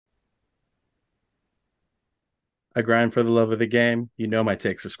I grind for the love of the game. You know my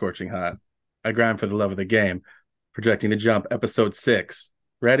takes are scorching hot. I grind for the love of the game. Projecting the jump, episode 6.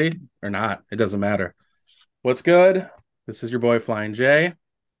 Ready or not? It doesn't matter. What's good? This is your boy Flying J.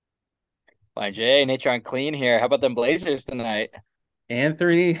 Fine, Jay, Natron Clean here. How about them Blazers tonight?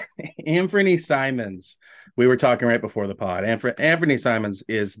 Anthony Anthony Simons. We were talking right before the pod. Anthony Simons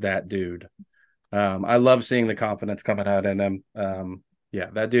is that dude. I love seeing the confidence coming out in him. Yeah,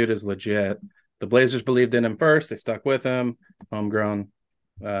 that dude is legit. The Blazers believed in him first. They stuck with him. Homegrown.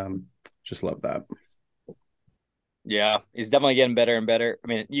 Um, just love that. Yeah, he's definitely getting better and better. I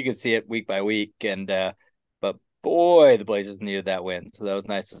mean, you can see it week by week, and but boy, the Blazers needed that win, so that was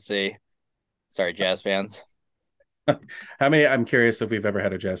nice to see. Sorry, Jazz fans. How many? I'm curious if we've ever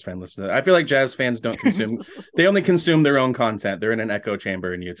had a Jazz fan listen to it. I feel like Jazz fans don't consume. They only consume their own content. They're in an echo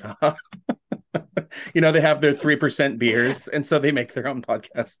chamber in Utah. They have their 3% beers, and so they make their own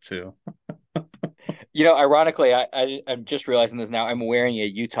podcast too. Ironically, I'm just realizing this now. I'm wearing a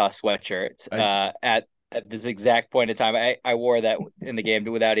Utah sweatshirt I at this exact point in time. I wore that in the game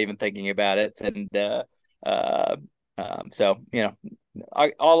without even thinking about it, and uh, so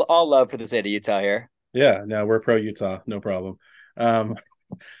all love for the state of Utah here. Yeah, no, we're pro Utah, no problem. Um,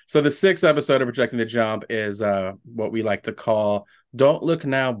 so the sixth episode of Projecting the Jump is what we like to call "Don't Look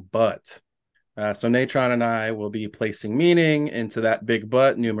Now, But." So Natron and I will be placing meaning into that big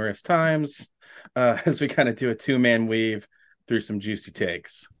but numerous times as we kind of do a two-man weave through some juicy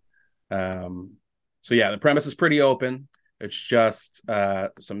takes. Um, so yeah, the premise is pretty open. It's just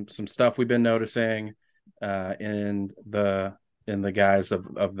some stuff we've been noticing in the guise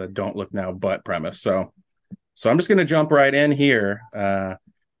of the "Don't Look Now, But" premise. So I'm just gonna jump right in here.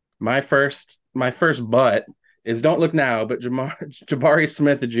 My first but is "Don't look now," but Jabari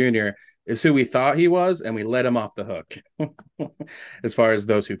Smith Jr. is who we thought he was, and we let him off the hook as far as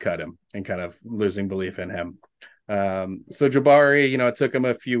those who cut him and kind of losing belief in him. So Jabari, it took him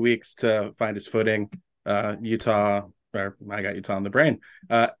a few weeks to find his footing. Utah, or I got Utah on the brain.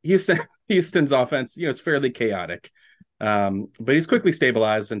 Houston's offense, it's fairly chaotic. But he's quickly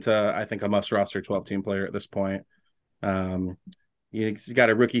stabilized into, I think, a must roster 12 team player at this point. Um, he's got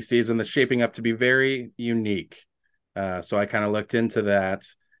a rookie season that's shaping up to be very unique. So I kind of looked into that.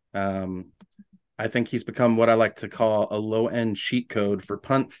 Um, I think he's become what I like to call a low end cheat code for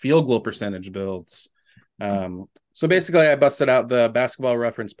punt field goal percentage builds. So basically, I busted out the basketball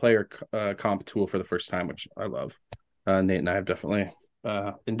reference player comp tool for the first time, which I love. Nate and I have definitely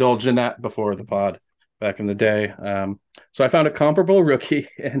indulged in that before the pod back in the day. So I found a comparable rookie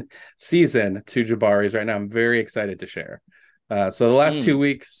and season to Jabari's right now. I'm very excited to share. So the last 2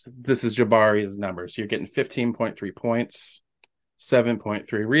 weeks, this is Jabari's numbers. You're getting 15.3 points,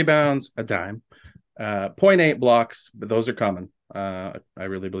 7.3 rebounds, a dime, zero point 0.8 blocks, but those are coming. I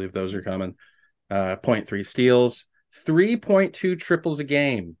really believe those are coming. Zero point 0.3 steals, 3.2 triples a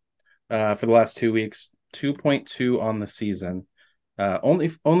game for the last 2 weeks, 2.2 on the season. Only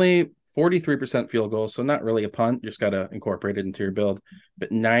 43% field goals, so not really a punt. Just got to incorporate it into your build,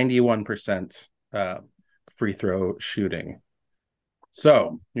 but 91% free throw shooting.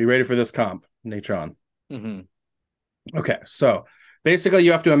 So, you ready for this comp, Natron? Mm-hmm. Okay, so basically,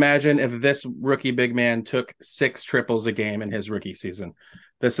 you have to imagine if this rookie big man took 6 triples a game in his rookie season.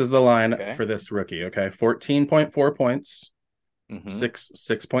 This is the line Okay. for this rookie. Okay, 14.4 points, Mm-hmm.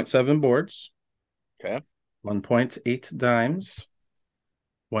 6.7 boards, Okay. 1.8 dimes,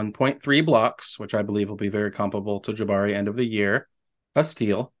 1.3 blocks, which I believe will be very comparable to Jabari end of the year, a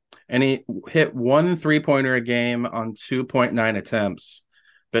steal, and he hit 1 3-pointer a game on 2.9 attempts.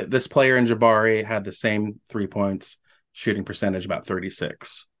 But this player in Jabari had the same 3 points, shooting percentage about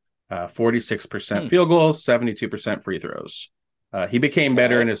 36, 46% Hmm. field goals, 72% free throws. He became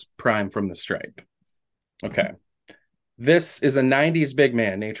better in Okay. his prime from the stripe. Okay. This is a 90s big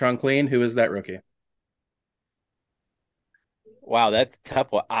man, Natron Clean. Who is that rookie? Wow, that's a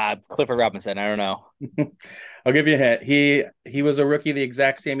tough one. Clifford Robinson. I don't know. I'll give you a hint. He was a rookie the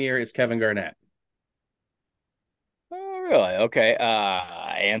exact same year as Kevin Garnett. Oh, really? Okay.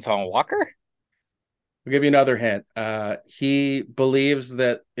 Anton Walker. I'll give you another hint. He believes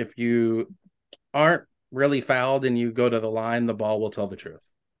that if you aren't really fouled and you go to the line, the ball will tell the truth.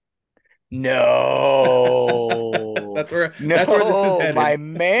 No, that's where this is no, headed. my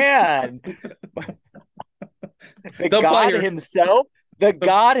man, the The God player. himself, the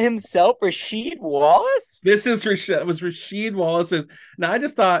God himself, Rasheed Wallace. This is was Rasheed Wallace's. Now I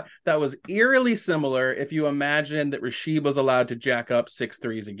just thought that was eerily similar if you imagine that Rasheed was allowed to jack up 6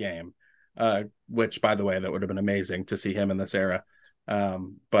 threes a game. Which by the way, that would have been amazing to see him in this era.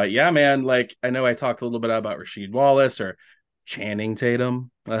 But yeah, man, like I know I talked a little bit about Rasheed Wallace or Channing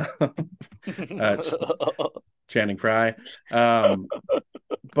Tatum. uh, Channing Frye. Um,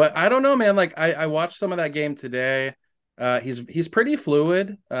 but I don't know, man. Like I watched some of that game today. He's pretty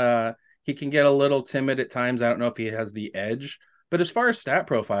fluid. He can get a little timid at times. I don't know if he has the edge, but as far as stat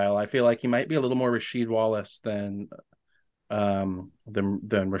profile, I feel like he might be a little more Rasheed Wallace than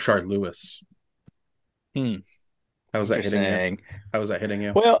Rashard Lewis. Hmm. How was that hitting you? Interesting. How was that hitting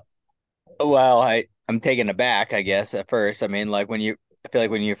you? Well, I'm taken aback, I guess, at first. I mean, like I feel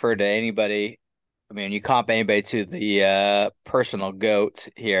like when you refer to anybody, I mean, you comp anybody to the personal goat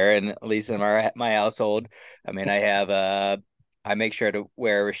here, and at least in my household, I mean, I make sure to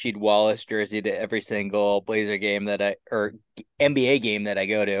wear a Rasheed Wallace jersey to every single Blazer game or NBA game that I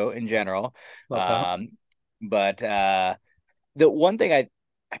go to in general. Love that. Um, but the one thing I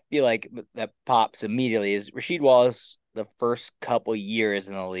feel like that pops immediately is Rasheed Wallace. The first couple years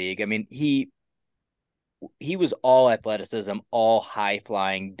in the league, I mean, he was all athleticism, all high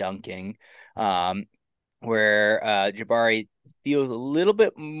flying dunking. Um, where Jabari feels a little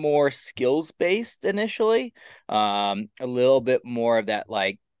bit more skills based initially, a little bit more of that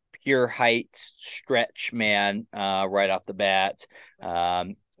like pure height stretch man right off the bat,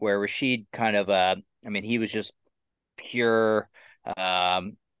 where Rasheed kind of I mean he was just pure,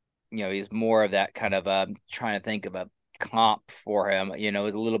 he's more of that kind of trying to think of a comp for him. It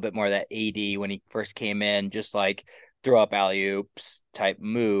was a little bit more of that AD when he first came in, just like throw up alley oops type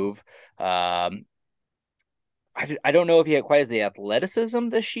move. I don't know if he had quite as the athleticism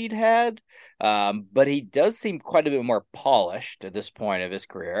that Sheed had, but he does seem quite a bit more polished at this point of his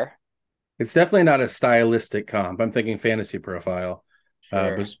career. It's definitely not a stylistic comp. I'm thinking fantasy profile.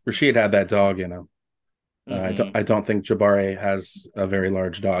 Sure. But Rashid had that dog in him. Hmm. I don't think Jabari has a very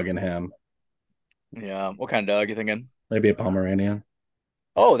large dog in him. Yeah. What kind of dog you thinking? Maybe a Pomeranian.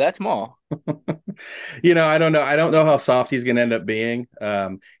 Oh, that's small. I don't know. I don't know how soft he's going to end up being.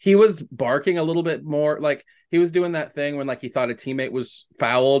 He was barking a little bit more. Like he was doing that thing when like he thought a teammate was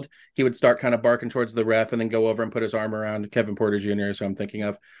fouled. He would start kind of barking towards the ref and then go over and put his arm around Kevin Porter Jr., who I'm thinking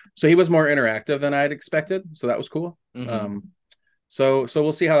of. So he was more interactive than I'd expected. So that was cool. Hmm. So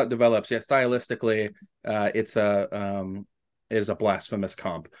we'll see how that develops. Yeah, stylistically, it is a blasphemous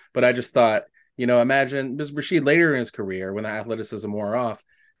comp. But I just thought, imagine because Rashid later in his career, when the athleticism wore off,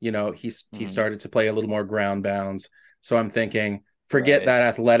 he Hmm. started to play a little more ground bounds. So I'm thinking, forget Right.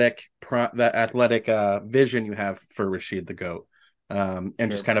 that athletic vision you have for Rashid the goat, and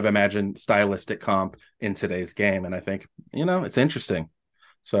just Sure. kind of imagine stylistic comp in today's game. And I think it's interesting.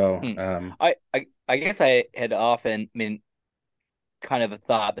 So Hmm. I guess I had often, I mean, kind of a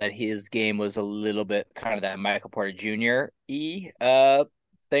thought that his game was a little bit kind of that Michael Porter Jr.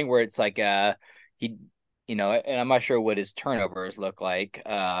 Thing where it's like he and I'm not sure what his turnovers look like.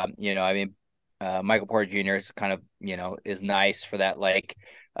 I mean Michael Porter Jr. is kind of, is nice for that like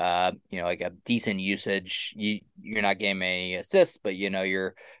like a decent usage. You're not getting any assists, but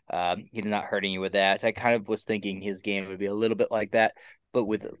you're he's not hurting you with that. I kind of was thinking his game would be a little bit like that, but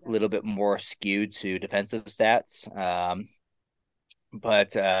with a little bit more skewed to defensive stats.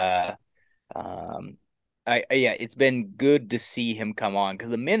 But um yeah, it's been good to see him come on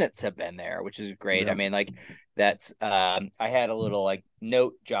because the minutes have been there, which is great. I yeah. mean, like that's I had a little like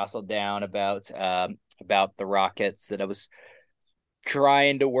note jostled down about the Rockets that I was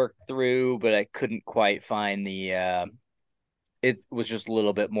trying to work through, but I couldn't quite find the it was just a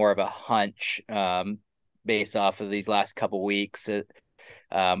little bit more of a hunch based off of these last couple weeks.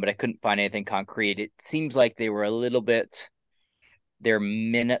 But I couldn't find anything concrete. It seems like they were a little bit their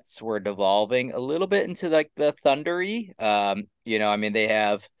minutes were devolving a little bit into like the thundery. I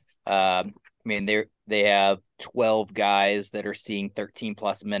mean they have 12 guys that are seeing 13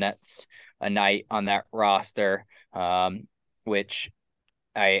 plus minutes a night on that roster, which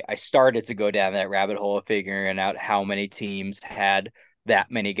I started to go down that rabbit hole of figuring out how many teams had that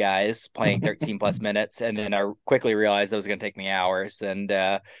many guys playing 13 plus minutes, and then I quickly realized that was going to take me hours and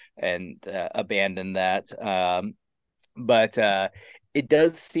abandoned that. But it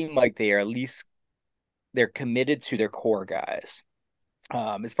does seem like they are at least they're committed to their core guys.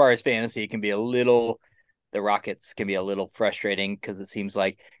 As far as fantasy, it can be a little the Rockets can be a little frustrating because it seems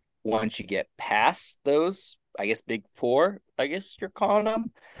like once you get past those, I guess big four, I guess you're calling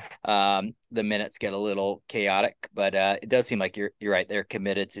them, the minutes get a little chaotic. But it does seem like you're right. They're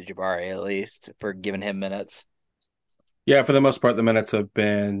committed to Jabari at least for giving him minutes. Yeah, for the most part, the minutes have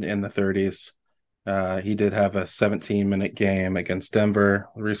been in the 30s. He did have a 17-minute game against Denver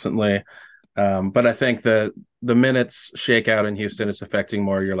recently. But I think that the minutes shakeout in Houston is affecting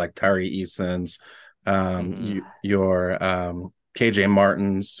more your like Tyree Eason's, Mm-hmm. your KJ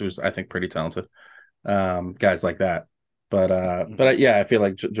Martins, who's I think pretty talented, guys like that. Yeah, I feel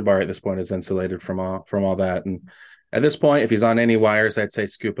like Jabari at this point is insulated from all that. And at this point, if he's on any wires, I'd say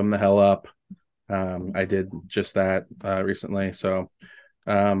scoop him the hell up. I did just that recently. So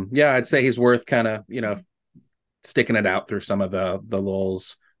yeah, I'd say he's worth kind of, sticking it out through some of the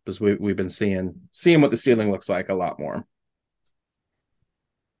lulls, because we've been seeing what the ceiling looks like a lot more.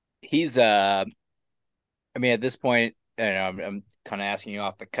 He's I mean, at this point, I'm kind of asking you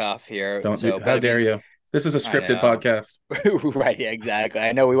off the cuff here. Don't do, So, but how I dare mean, you? This is a I scripted know. podcast. Right, yeah, exactly.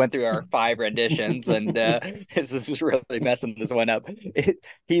 I know we went through our 5 renditions, and this is really messing this one up.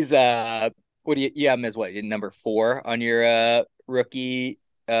 He's what do you have him as what, number 4 on your rookie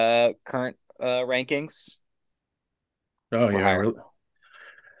current rankings Oh or yeah, higher? really.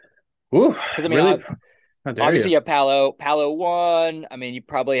 Ooh, Because I mean, really? How dare obviously you? you have Paolo 1. I mean, you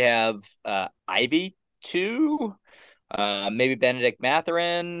probably have Ivy 2. Maybe Benedict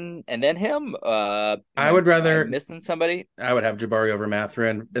Mathurin, and then him. I would Am I rather missing somebody? I would have Jabari over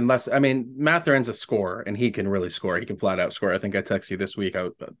Mathurin, unless, I mean, Mathurin's a scorer and he can really score. He can flat out score. I think I texted you this week.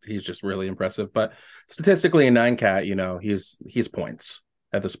 He's just really impressive. But statistically, in 9 cat, he's points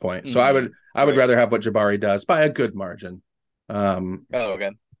at this point. So I would Right. rather have what Jabari does by a good margin. Um, Oh,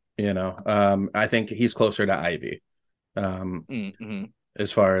 okay. I think he's closer to Ivy. Um, Mm-hmm.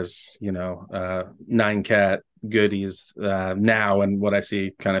 as far as 9 cat goodies now, and what I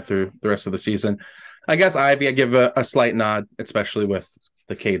see kind of through the rest of the season. I guess Ivy I give a slight nod, especially with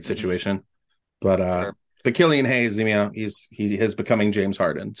the Cade Mm-hmm. situation. But Killian Hayes, he is becoming James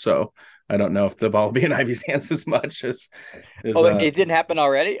Harden, so I don't know if the ball will be in Ivy's hands as much as Oh, it didn't happen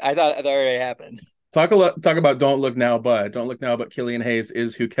already? I thought it already happened. talk about don't look now, but Killian Hayes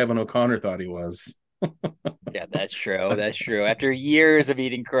is who Kevin O'Connor thought he was. Yeah, that's true. That's true. After years of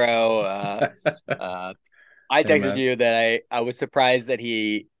eating crow, uh, I Hey texted man, you that I was surprised I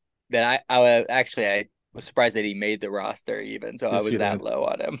was surprised that he made the roster even. So I yes was you that did. low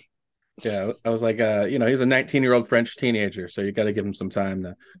on him. Yeah, I was like, he's a 19-year-old French teenager, so you got to give him some time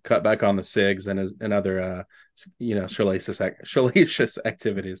to cut back on the cigs and other, salacious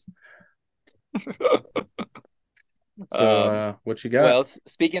activities. So, Um, what you well, got?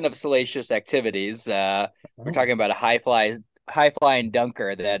 speaking of salacious activities, we're Oh. talking about a high flying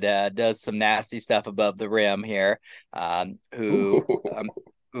dunker that does some nasty stuff above the rim here. Um, who Ooh. um,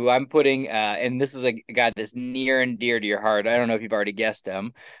 who I'm putting, and this is a guy that's near and dear to your heart. I don't know if you've already guessed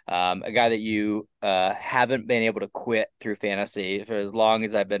him. A guy that you haven't been able to quit through fantasy for as long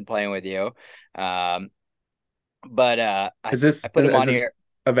as I've been playing with you. Um, but Is I this put him is on this here.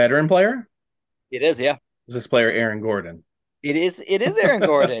 a veteran player? It is, yeah. Is this player Aaron Gordon? It is Aaron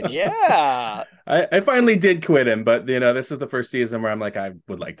Gordon. Yeah. I finally did quit him, but this is the first season where I'm like, I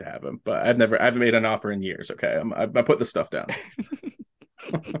would like to have him, but I haven't made an offer in years. Okay, I put the stuff down.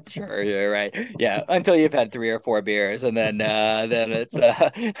 Sure, you're right. Yeah, until you've had 3 or 4 beers, and then it's then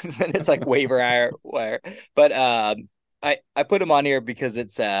it's like wire. But I put him on here because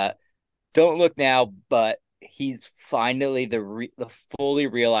it's don't look now, but he's finally the fully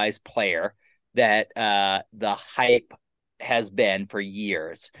realized player that the hype has been for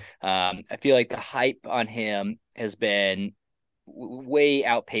years. I feel like the hype on him has been way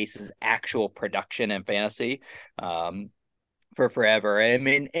outpaces actual production and fantasy. For forever. I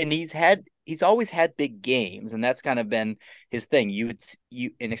mean, and he's always had big games, and that's kind of been his thing.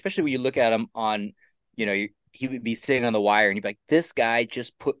 And especially when you look at him on, he would be sitting on the wire, and you'd be like, this guy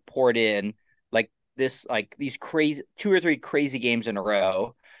just poured in like these crazy 2 or 3 crazy games in a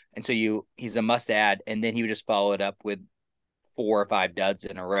row, and so he's a must add, and then he would just follow it up with 4 or 5 duds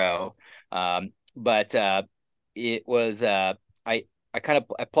in a row. But it was I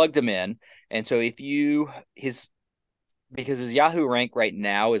plugged him in, and so if you his because his Yahoo rank right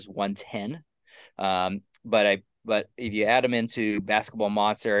now is 110. But if you add him into Basketball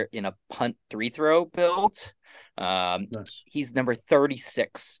Monster in a punt 3 throw build, Nice, he's number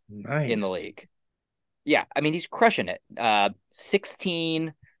 36 in the nice. league. Yeah, I mean he's crushing it.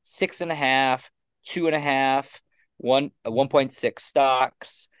 16, 6.5, 2.5, 1.6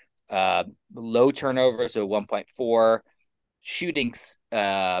 stocks, low turnovers of 1.4, shootings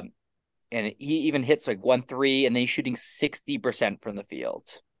and he even hits like 1 3, and then he's shooting 60% from the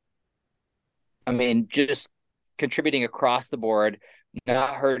field. I mean, just contributing across the board,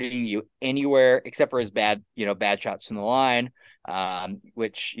 not hurting you anywhere except for his bad shots from the line,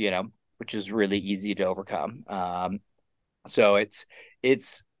 which is really easy to overcome. So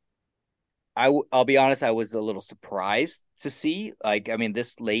it's I'll be honest, I was a little surprised to see, like, I mean,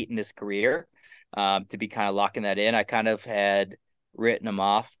 this late in his career, to be kind of locking that in. I kind of had written him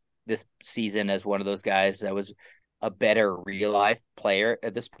off this season as one of those guys that was a better real life player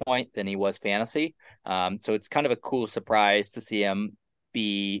at this point than he was fantasy. So it's kind of a cool surprise to see him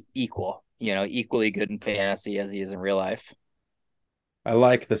be equally good in fantasy as he is in real life. I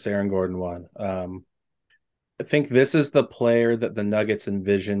like this Aaron Gordon one. I think this is the player that the Nuggets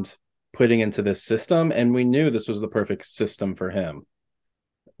envisioned putting into this system, and we knew this was the perfect system for him.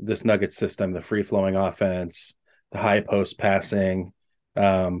 This Nuggets system, the free flowing offense, the high post passing.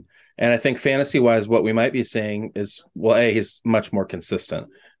 And I think fantasy wise, what we might be saying is, well, he's much more consistent.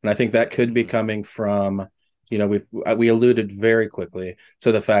 And I think that could be coming from, we alluded very quickly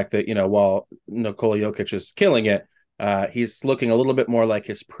to the fact that, while Nikola Jokic is killing it, he's looking a little bit more like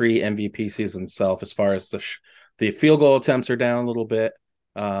his pre-MVP season self as far as the field goal attempts are down a little bit.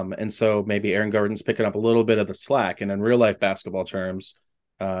 And so maybe Aaron Gordon's picking up a little bit of the slack. And in real life basketball terms,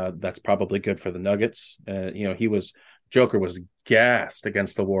 that's probably good for the Nuggets. Joker was gassed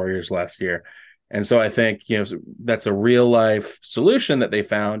against the Warriors last year. And so I think, that's a real life solution that they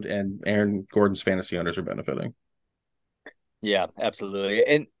found, and Aaron Gordon's fantasy owners are benefiting. Yeah, absolutely.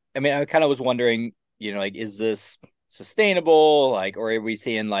 And I mean, I kind of was wondering, is this sustainable? Like, or are we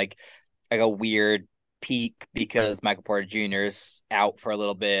seeing like a weird peak because Michael Porter Jr. is out for a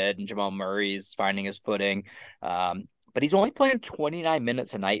little bit and Jamal Murray's finding his footing? But he's only playing 29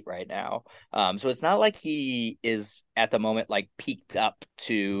 minutes a night right now. So it's not like he is at the moment like peaked up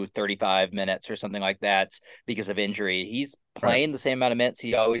to 35 minutes or something like that because of injury. He's playing the same amount of minutes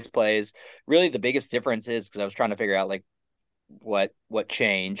he always plays. Really, the biggest difference is, because I was trying to figure out like what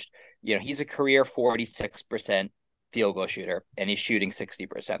changed. He's a career 46% field goal shooter, and he's shooting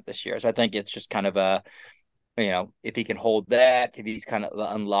 60% this year. So I think it's just kind of if he can hold that, if he's kind of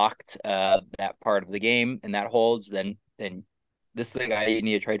unlocked that part of the game and that holds, then this is the guy you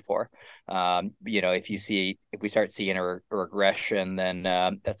need to trade for. If we start seeing a regression, then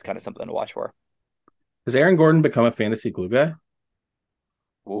that's kind of something to watch for. Has Aaron Gordon become a fantasy glue guy?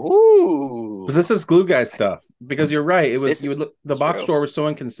 Ooh, Because this is glue guy stuff. Because you're right, the box true. score was so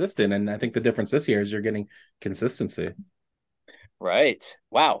inconsistent, and I think the difference this year is you're getting consistency. Right.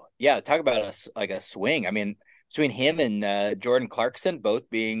 Wow. Yeah. Talk about a swing. I mean, between him and Jordan Clarkson both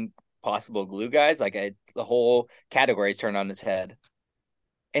being possible glue guys, the whole category's turned on its head.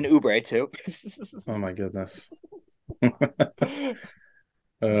 And Oubre too. Oh my goodness.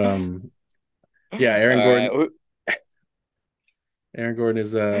 Yeah, Aaron Gordon. Right. Aaron Gordon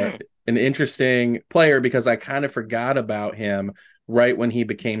is an interesting player because I kind of forgot about him right when he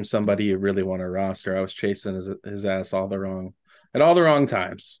became somebody you really want to roster. I was chasing his ass at all the wrong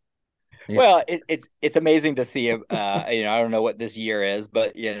times. Well, it's amazing to see him. I don't know what this year is,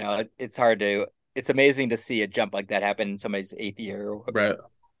 but it's amazing to see a jump like that happen in somebody's 8th year or right.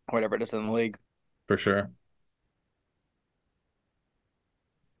 whatever it is in the league. For sure.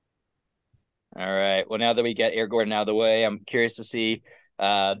 All right. Well, now that we get Aaron Gordon out of the way, I'm curious to see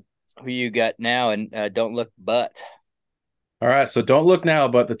who you got now, and don't look but. All right. So don't look now,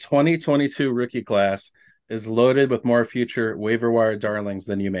 but the 2022 rookie class is loaded with more future waiver wire darlings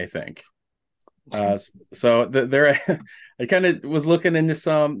than you may think. So I kind of was looking into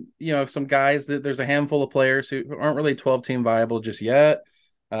some guys that there's a handful of players who aren't really 12-team viable just yet.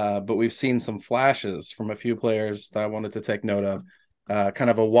 But we've seen some flashes from a few players that I wanted to take note of. Kind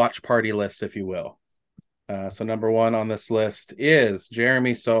of a watch party list, if you will. So number one on this list is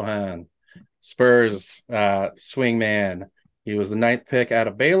Jeremy Sochan, Spurs swingman. He was the 9th pick out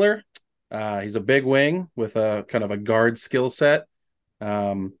of Baylor. He's a big wing with a kind of a guard skill set.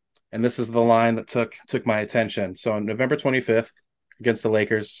 And this is the line that took my attention. So on November 25th against the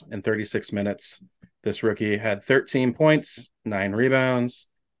Lakers in 36 minutes, this rookie had 13 points, 9 rebounds,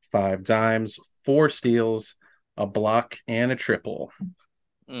 5 dimes, 4 steals, a block, and a triple.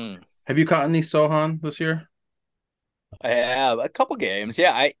 Have you caught any Sochan this year? I have a couple games.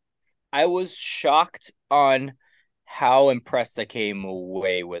 Yeah, I was shocked on how impressed I came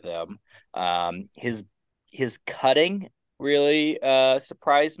away with him. His cutting really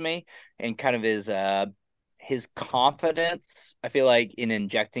surprised me, and kind of his confidence, I feel like, in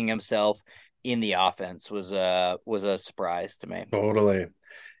injecting himself in the offense was a surprise to me. Totally.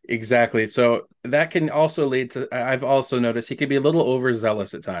 Exactly. So that can also lead to, I've also noticed he can be a little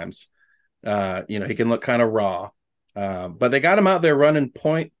overzealous at times. He can look kind of raw. But they got him out there running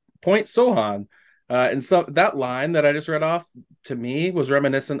point Sochan. And so that line that I just read off to me was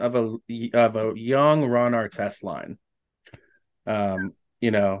reminiscent of a young Ron Artest line. So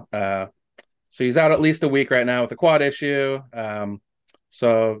he's out at least a week right now with a quad issue.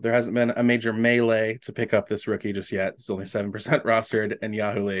 So there hasn't been a major melee to pick up this rookie just yet. It's only 7% rostered in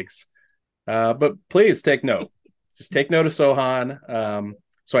Yahoo leagues. But please take note. Just take note of Sochan.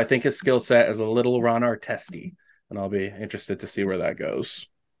 So I think his skill set is a little Ron Artesty. and I'll be interested to see where that goes.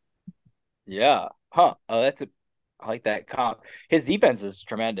 Yeah. Huh. Oh, I like that comp. His defense is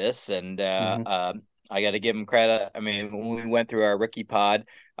tremendous, and Mm-hmm. I got to give him credit. I mean, when we went through our rookie pod,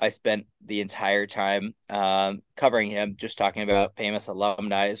 I spent the entire time covering him, just talking about famous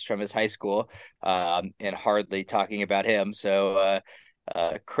alumni from his high school, and hardly talking about him. So,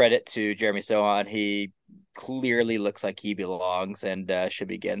 credit to Jeremy Sohan. He clearly looks like he belongs and should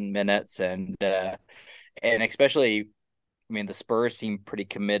be getting minutes, and especially, I mean, the Spurs seem pretty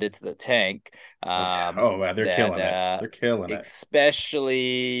committed to the tank. Oh yeah. Oh wow, they're That killing it. They're killing it.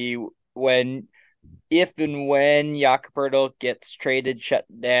 especially when, if and when Jakob Poeltl gets traded, shut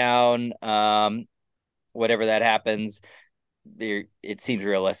down, whatever that happens, it seems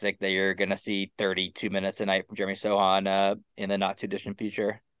realistic that you're going to see 32 minutes a night from Jeremy Sohan in the not too distant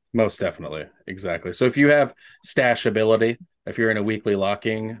future. Most definitely. Exactly. So if you have stash ability, if you're in a weekly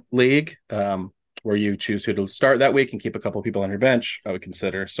locking league, where you choose who to start that week and keep a couple people on your bench, I would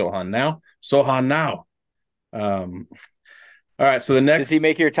consider Sohan now. Sohan now. All right. So the Does he next,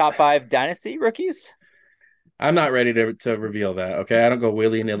 make your top five dynasty rookies? I'm not ready to reveal that. Okay. I don't go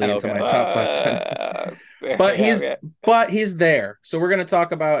willy nilly into Okay. my top five. But Yeah, he's yeah. but he's there. So we're going to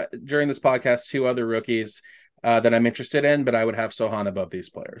talk about during this podcast two other rookies that I'm interested in, but I would have Sohan above these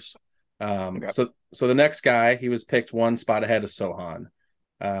players. Okay. So the next guy, he was picked one spot ahead of Sohan.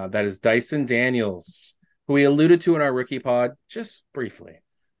 That is Dyson Daniels, who we alluded to in our rookie pod just briefly.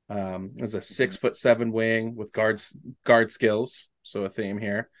 Is a 6'7" wing with guard skills. So a theme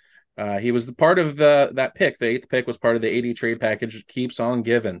here. He was the part of that pick. The eighth pick was part of the 80 trade package. Keeps on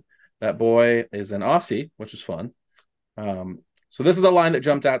giving. That boy is an Aussie, which is fun. So this is a line that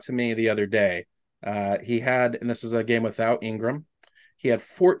jumped out to me the other day. He had, and this is a game without Ingram. He had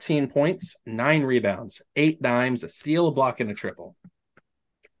 14 points, 9 rebounds, 8 dimes, a steal, a block, and a triple.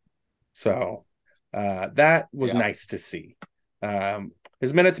 So that was Yeah. nice to see.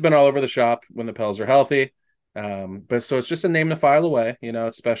 His minutes have been all over the shop when the Pels are healthy. But so it's just a name to file away,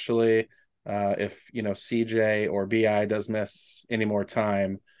 especially if, CJ or BI does miss any more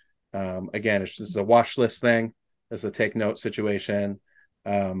time. Again, it's just a watch list thing. It's a take note situation.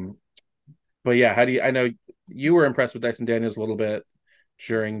 Um, but yeah, I know you were impressed with Dyson Daniels a little bit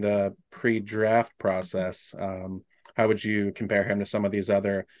during the pre-draft process. How would you compare him to some of these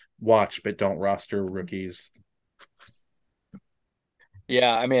other watch but don't roster rookies?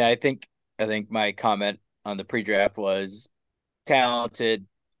 Yeah, I mean, I think my comment on the pre-draft was talented.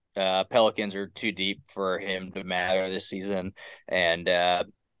 Pelicans are too deep for him to matter this season, and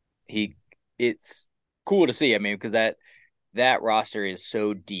he it's cool to see. I mean, because that roster is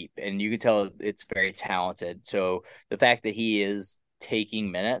so deep, and you can tell it's very talented. So the fact that he is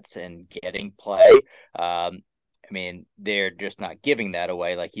taking minutes and getting play, I mean, they're just not giving that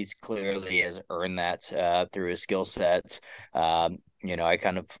away. Like, he's clearly has earned that through his skill sets. I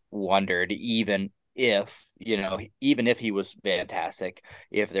kind of wondered, even if he was fantastic,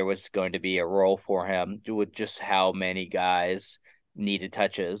 if there was going to be a role for him with just how many guys needed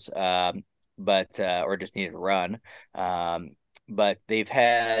touches, but or just needed to run. But their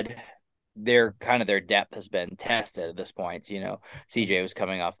depth has been tested at this point. CJ was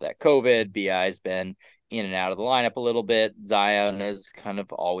coming off that COVID. BI's been in and out of the lineup a little bit. Zion is kind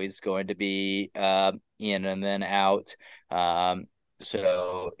of always going to be in and then out.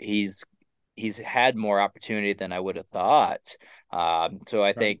 So he's had more opportunity than I would have thought. So I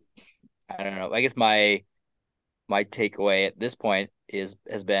Right. think, I don't know. I guess my takeaway at this point has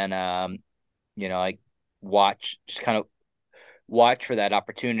been like just kind of watch for that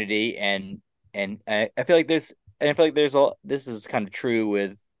opportunity, and I feel like this is kind of true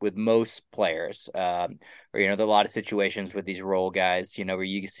with most players, or there are a lot of situations with these role guys, where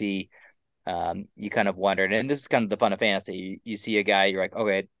you see, you kind of wonder, and this is kind of the fun of fantasy. You see a guy, you're like,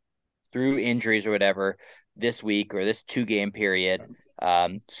 okay, through injuries or whatever, this week or this 2 game period,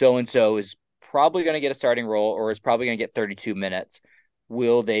 so and so is probably going to get a starting role or is probably going to get 32 minutes.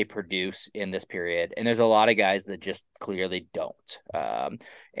 Will they produce in this period? And there's a lot of guys that just clearly don't. But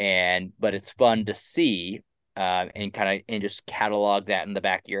it's fun to see, and kind of and just catalog that in the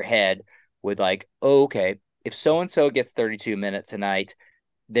back of your head with, like, oh, okay, if so and so gets 32 minutes tonight,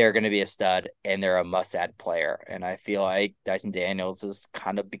 they're going to be a stud and they're a must-add player. And I feel like Dyson Daniels is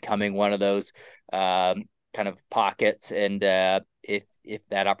kind of becoming one of those kind of pockets. And if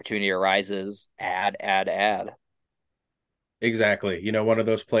that opportunity arises, add. Exactly. One of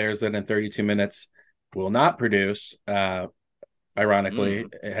those players that in 32 minutes will not produce, ironically,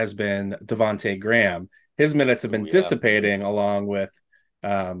 Mm. has been Devonte Graham. His minutes have Oh been yeah. dissipating along with,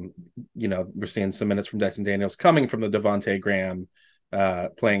 we're seeing some minutes from Dyson Daniels coming from the Devonte Graham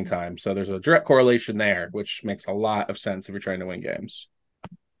playing time. So there's a direct correlation there, which makes a lot of sense if you're trying to win games.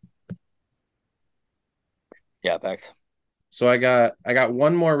 Yeah, thanks. So I got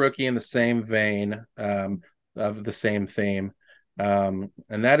one more rookie in the same vein of the same theme, and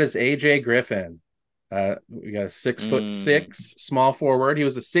that is AJ Griffin. We got a 6'6" small forward. He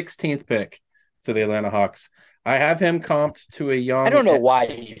was the 16th pick to the Atlanta Hawks. I have him comped to a I young. don't know why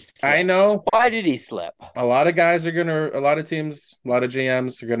he I slipped. know Why did he slip? a lot of guys are gonna, a lot of teams, a lot of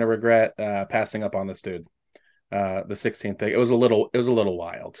GMs are gonna regret passing up on this dude. The 16th pick. It was a little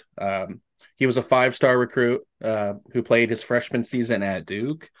wild. He was a 5-star recruit who played his freshman season at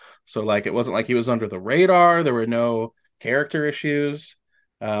Duke. So like it wasn't like he was under the radar. There were no character issues.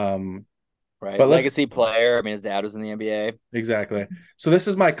 Um, Right. but let's Legacy player. I mean, his dad was in the NBA. exactly. So this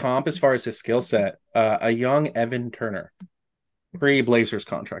is my comp as far as his skill set. A young Evan Turner, pre-Blazers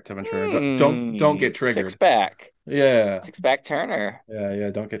contract. Evan Turner. Don't get Six triggered. back. Yeah, Six back Turner. yeah.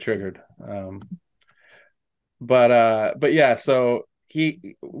 Don't get triggered. But yeah, so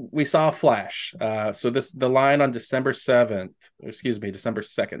we saw a flash. So this the line on December 7th, excuse me, December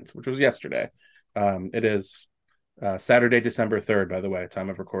 2nd, which was yesterday. It is Saturday, December 3rd, by the way, time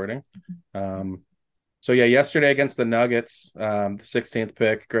of recording. So yeah, yesterday against the Nuggets, the 16th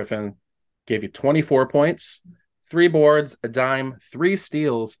pick, Griffin gave you 24 points, 3 boards, a dime, 3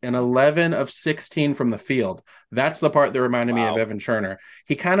 steals, and 11 of 16 from the field. That's the part that reminded me of Wow. Evan Turner.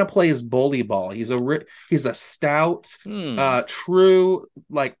 He kind of plays bully ball. He's a stout, true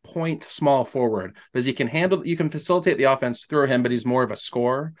like point small forward because you can facilitate the offense through him, but he's more of a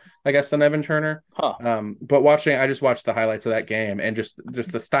scorer, I guess, than Evan Turner. Huh. But I just watched the highlights of that game, and just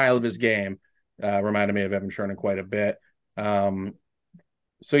the style of his game reminded me of Evan Turner quite a bit.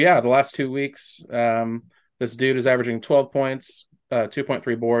 So yeah, the last 2 weeks, this dude is averaging 12 points,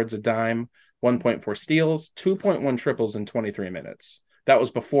 2.3 boards, a dime, 1.4 steals, 2.1 triples in 23 minutes. That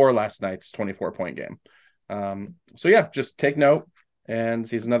was before last night's 24-point game. So yeah, just take note. And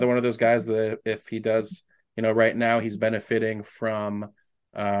he's another one of those guys that if he does, right now he's benefiting from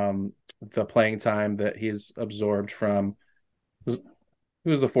the playing time that he's absorbed from.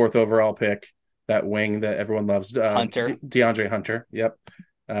 Who's the 4th overall pick? That wing that everyone loves, Hunter. DeAndre Hunter. Yep.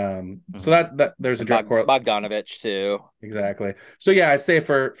 So that there's a And direct Bogdanovich too. exactly. So yeah, I say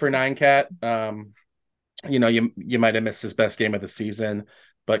for Nine Cat, you might have missed his best game of the season,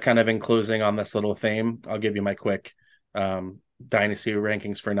 but kind of in closing on this little theme, I'll give you my quick dynasty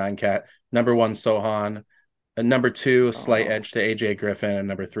rankings for Nine Cat. Number 1, Sohan. And number 2, a slight edge to AJ Griffin, and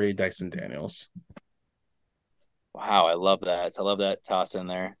number 3, Dyson Daniels. Wow, I love that. I love that toss in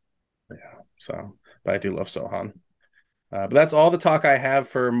there. Yeah. So, but I do love Sohan. But that's all the talk I have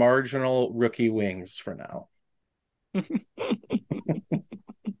for marginal rookie wings for now.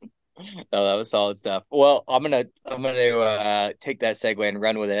 Oh, that was solid stuff. Well, I'm gonna take that segue and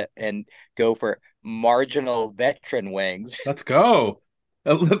run with it and go for marginal veteran wings. Let's go.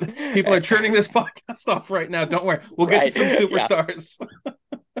 People are turning this podcast off right now. Don't worry. We'll get to Right. some Yeah. superstars.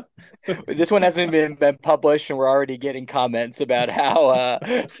 This one hasn't been published, and we're already getting comments about how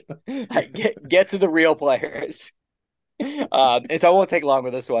get to the real players. And so I won't take long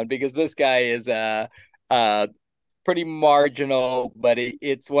with this one because this guy is uh pretty marginal, but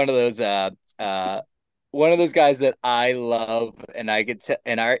it's one of those guys that I love, and I could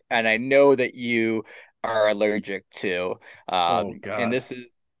and I know that you are allergic to. Oh And God. this is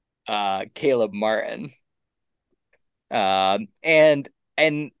Caleb Martin. And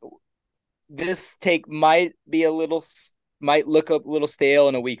this take might look a little stale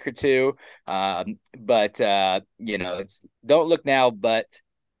in a week or two. But it's don't look now, but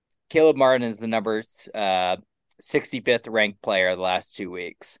Caleb Martin is the number 65th ranked player the last 2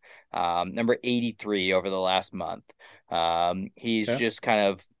 weeks, number 83 over the last month. He's Okay. just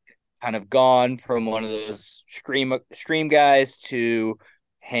kind of gone from one of those stream guys to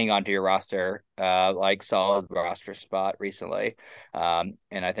hang on to your roster, like solid roster spot recently. And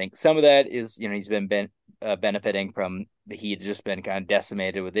I think some of that is, he's been benefiting from the Heat just been kind of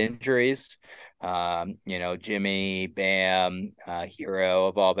decimated with injuries. Jimmy, Bam, Hero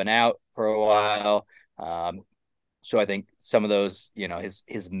have all been out for a while. So I think some of those,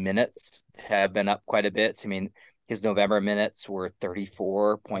 his minutes have been up quite a bit. I mean, his November minutes were Oh yeah.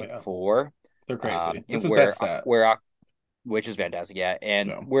 34. They're crazy. This And is best stat. which is fantastic, yeah. And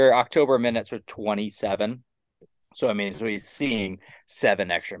No. where October minutes were 27. So I mean, so he's seeing 7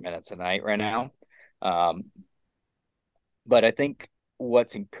 extra minutes a night right now. Um, but I think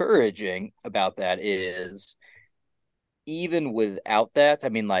what's encouraging about that is even without that, I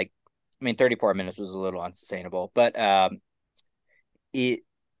mean, 34 minutes was a little unsustainable, but it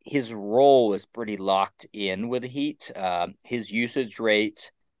his role is pretty locked in with the Heat. His usage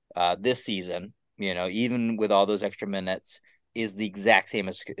rate this season, even with all those extra minutes, is the exact same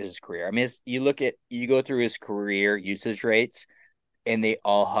as his career. I mean, you go through his career usage rates, and they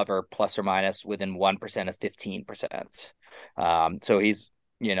all hover plus or minus within 1% of 15%. So he's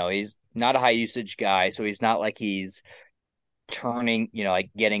not a high usage guy. So he's not like he's turning, like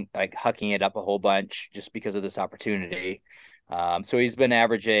getting like hucking it up a whole bunch just because of this opportunity. So he's been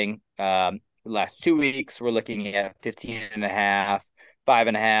averaging last 2 weeks, we're looking at 15 and a half,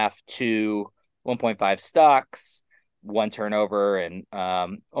 5.5 to 1.5 stocks, one turnover, and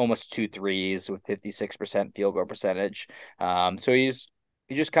almost two threes with 56% field goal percentage. So he's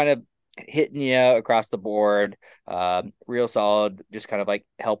just kind of hitting you across the board, real solid, just kind of like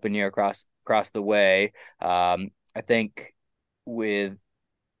helping you across the way. I think with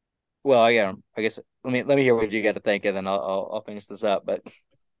yeah, I guess let me hear what you got to think, and then I'll finish this up. But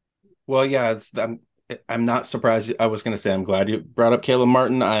Well, yeah, I'm not surprised. I was going to say I'm glad you brought up Caleb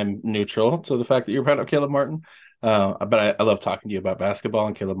Martin. I'm neutral to the fact that you brought up Caleb Martin, but I love talking to you about basketball,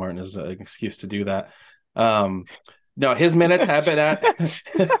 and Caleb Martin is an excuse to do that. No, his minutes have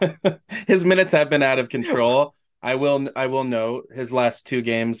been his minutes have been out of control. I will note his last two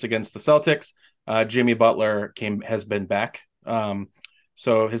games against the Celtics. Jimmy Butler has been back.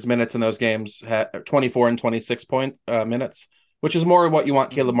 So his minutes in those games had 24 and 26 minutes, which is more what you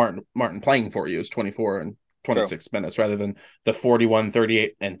want Caleb Martin playing for you, is 24 and 26 True. Minutes rather than the 41,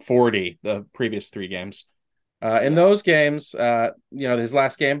 38, and 40 the previous three games. In those games, his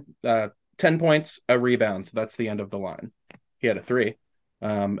last game, 10 points, a rebound. So that's the end of the line. He had a three,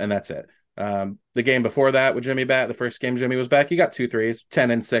 and that's it. The game before that with Jimmy back, the first game Jimmy was back, he got 2 threes,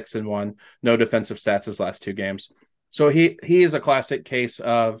 10 and 6 and 1. No defensive stats his last two games. So he is a classic case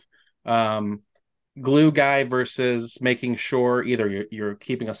of glue guy versus making sure either you're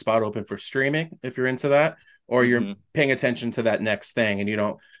keeping a spot open for streaming if you're into that, or you're paying attention to that next thing. And you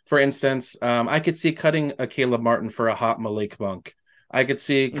don't, for instance, I could see cutting a Caleb Martin for a hot Malik Monk. I could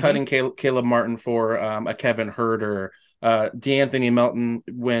see cutting Caleb Martin for a Kevin Huerter, De'Anthony Melton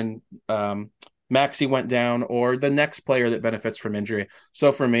when Maxey went down, or the next player that benefits from injury.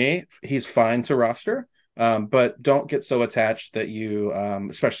 So for me, he's fine to roster. But don't get so attached that you,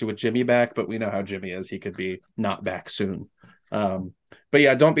 especially with Jimmy back, but we know how Jimmy is. He could be not back soon. But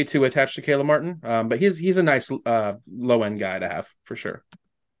yeah, don't be too attached to Caleb Martin. But he's a nice low end guy to have for sure.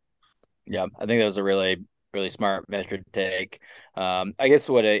 Yeah, I think that was a really, really smart measured take. I guess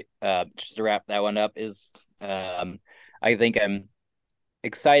what just to wrap that one up is, I think I'm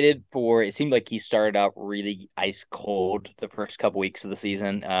excited for. It seemed like he started out really ice cold the first couple weeks of the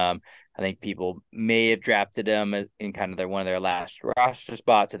season. I think people may have drafted him in kind of one of their last roster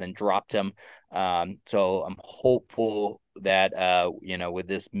spots and then dropped him. So I'm hopeful that with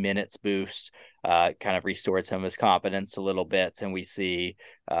this minutes boost, kind of restores some of his confidence a little bit, and we see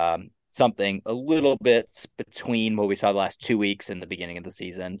something a little bit between what we saw the last 2 weeks and the beginning of the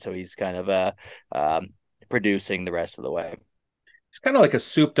season. So he's kind of producing the rest of the way. It's kind of like a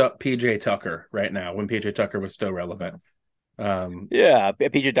souped up PJ Tucker right now when PJ Tucker was still relevant.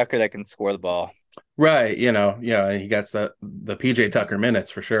 PJ Tucker that can score the ball. Right. He gets the PJ Tucker minutes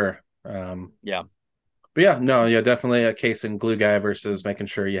for sure. But definitely a case in glue guy versus making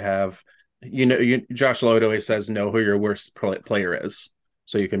sure you have, Josh Lloyd always says, know who your worst player is,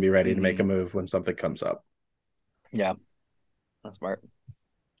 so you can be ready to make a move when something comes up. Yeah. That's smart.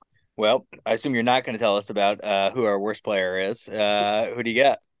 Well, I assume you're not going to tell us about who our worst player is. Who do you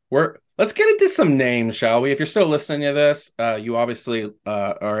got? Let's get into some names, shall we? If you're still listening to this, you obviously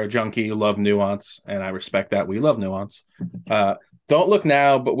are a junkie. You love nuance, and I respect that. We love nuance. Don't look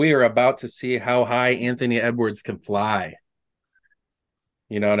now, but we are about to see how high Anthony Edwards can fly.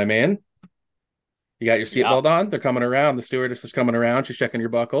 You know what I mean? You got your seatbelt on. They're coming around. The stewardess is coming around. She's checking your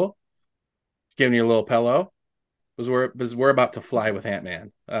buckle, giving you a little pillow. Because we're about to fly with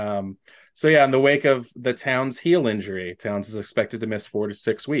Ant-Man. So yeah, in the wake of the Towns heel injury, Towns is expected to miss 4 to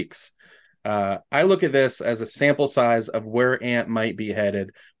 6 weeks. I look at this as a sample size of where Ant might be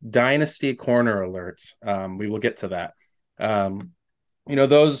headed. Dynasty corner alerts. We will get to that.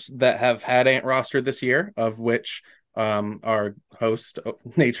 Those that have had Ant rostered this year, of which our host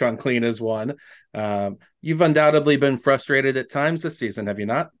Natron Clean is one. You've undoubtedly been frustrated at times this season, have you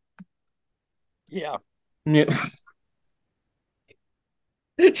not? Yeah.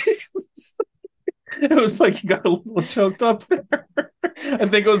 It was like you got a little choked up there. I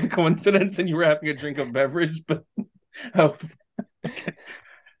think it was a coincidence and you were having a drink of beverage, but okay.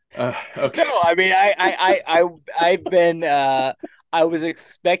 Okay. No, I mean, I've been I was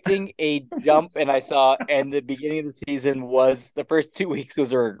expecting a jump, and I saw, and the beginning of the season was the first 2 weeks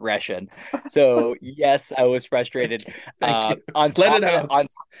was a regression. So yes, I was frustrated. Thank you. On Let it top of that, out.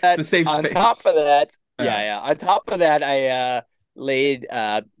 It's a safe on top space. of that, Uh, On top of that, I laid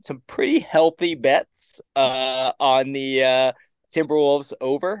some pretty healthy bets on the Timberwolves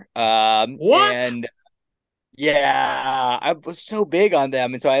over. what? And yeah, I was so big on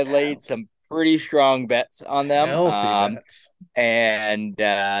them, and so I laid some pretty strong bets on them. Healthy bets. And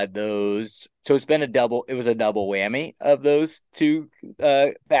those, so it's been a double. It was a double whammy of those two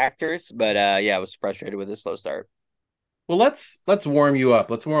factors. But yeah, I was frustrated with a slow start. Well, let's warm you up.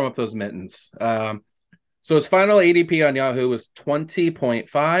 Let's warm up those mittens. So his final ADP on Yahoo was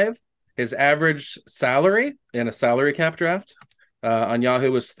 20.5. His average salary in a salary cap draft on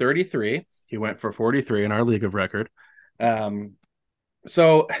Yahoo was 33. He went for 43 in our league of record.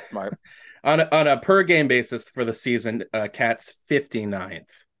 So Smart. on a per game basis for the season, Cat's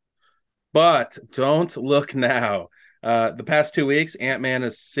 59th. But don't look now. The past 2 weeks, Ant-Man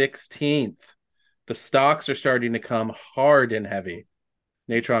is 16th. The stocks are starting to come hard and heavy.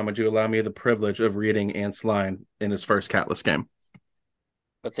 Natron, would you allow me the privilege of reading Ant's line in his first Catless game?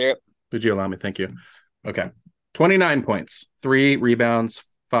 Let's hear it. Would you allow me? Thank you. Okay. 29 points, 3 rebounds,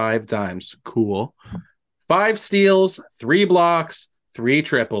 5 dimes. Cool. 5 steals, 3 blocks, 3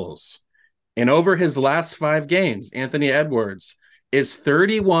 triples. And over his last 5 games, Anthony Edwards is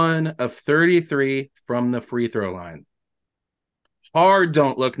 31 of 33 from the free throw line. Hard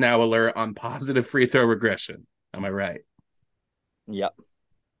don't look now alert on positive free throw regression. Am I right? Yep.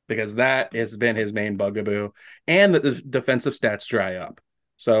 Because that has been his main bugaboo, and the defensive stats dry up.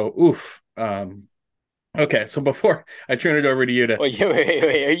 So, oof. Okay, so before I turn it over to you to, Wait.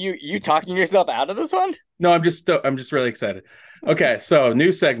 Are you talking yourself out of this one? no, I'm just really excited. Okay, so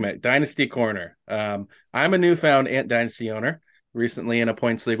new segment, Dynasty Corner. I'm a newfound Ant Dynasty owner. Recently, in a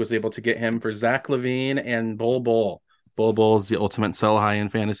points league, was able to get him for Zach LaVine and Bol Bol. Bol Bol is the ultimate sell high in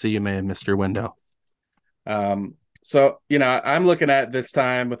fantasy. You may have missed your window. So, I'm looking at this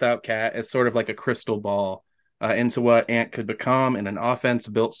time without Cat as sort of like a crystal ball into what Ant could become in an offense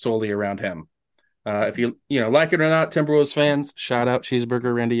built solely around him. If you like it or not, Timberwolves fans, shout out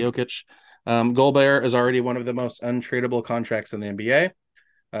Cheeseburger Randy Jokic. Gobert is already one of the most untradeable contracts in the NBA.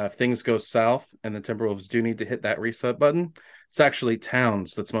 If things go south and the Timberwolves do need to hit that reset button, it's actually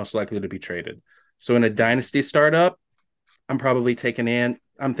Towns that's most likely to be traded. So in a dynasty startup, I'm probably taking Ant.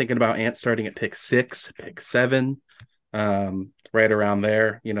 I'm thinking about Ant starting at pick 6, pick 7, right around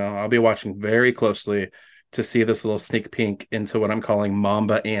there. I'll be watching very closely to see this little sneak peek into what I'm calling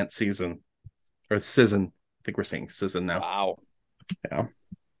Mamba Ant season or season. I think we're saying season now. Wow.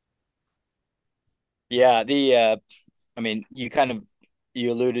 Yeah. Yeah. I mean, you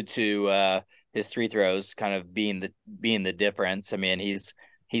alluded to his free throws kind of being the difference. I mean, he's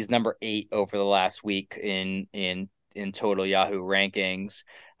number 8 over the last week in total Yahoo rankings.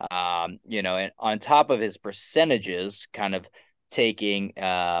 And on top of his percentages kind of taking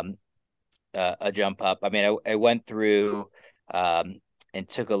a jump up. I mean, I went through and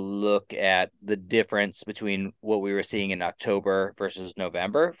took a look at the difference between what we were seeing in October versus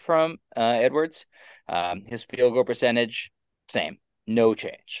November from Edwards. His field goal percentage, same, no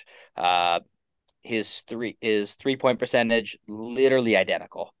change. His 3-point percentage, literally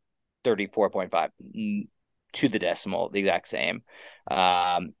identical, 34.5 to the decimal, the exact same.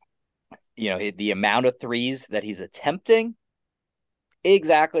 The amount of threes that he's attempting,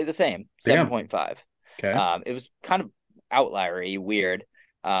 exactly the same, Damn. 7.5. Okay. It was kind of outliery, weird.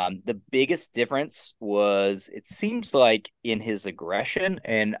 The biggest difference was, it seems like, in his aggression,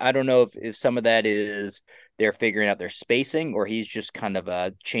 and I don't know if some of that is they're figuring out their spacing, or he's just kind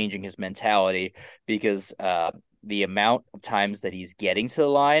of changing his mentality, because the amount of times that he's getting to the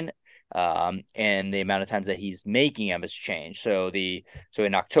line and the amount of times that he's making them has changed. So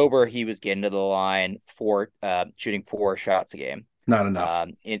in October he was getting to the line shooting 4 shots a game. Not enough.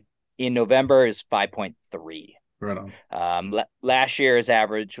 In November is 5.3. Right on. Last year his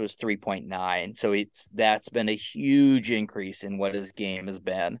average was 3.9. So that's been a huge increase in what his game has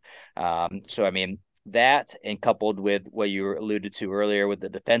been. So I mean, that, and coupled with what you alluded to earlier with the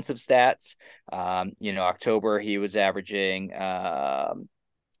defensive stats, October he was averaging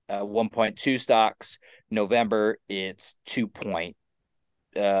 1.2 stocks. November it's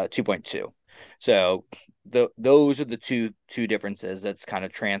 2.2. So those are the two differences that's kind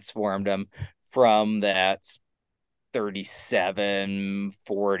of transformed him from that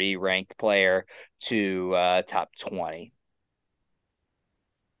 37-40 ranked player to top 20.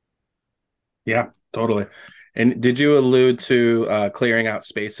 Yeah, totally. And did you allude to clearing out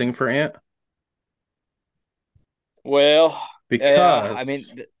spacing for Ant? Well, Yeah, I mean,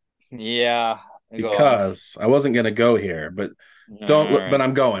 because yeah. Go on. because I wasn't going to go here, but All don't look. But right.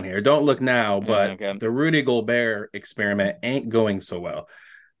 I'm going here. Don't look now. But Okay. the Rudy Gobert experiment ain't going so well.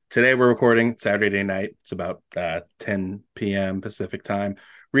 Today we're recording Saturday night. It's about 10 p.m. Pacific time.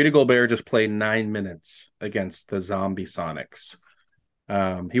 Rudy Gobert just played 9 minutes against the Zombie Sonics.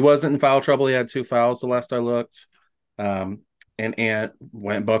 He wasn't in foul trouble. He had 2 fouls the last I looked. And Ant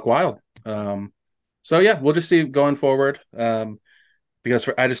went buck wild. So yeah, we'll just see going forward. Because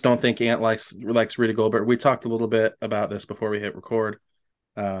I just don't think Ant likes Rudy Gobert. We talked a little bit about this before we hit record.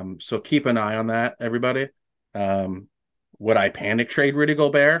 So keep an eye on that, everybody. Um, would I panic trade Rudy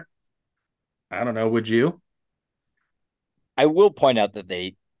Gobert? I don't know. Would you? I will point out that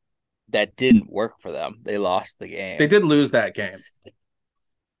that didn't work for them. They lost the They game. did lose that game.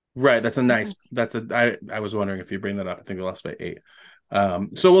 Right. That's a nice. That's a. I was wondering if you bring that up. I think they lost by 8.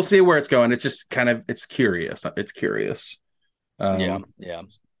 So we'll see where it's going. It's just kind of it's curious. It's curious. Yeah, Um, yeah.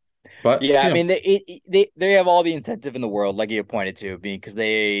 but Yeah, I yeah, mean they have all the incentive in the world, like you pointed to, because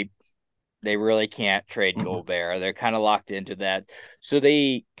they really can't trade Gobert. They're kind of locked into that. So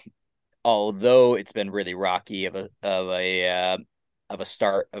although it's been really rocky of a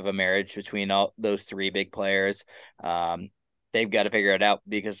start of a marriage between all those three big players, they've got to figure it out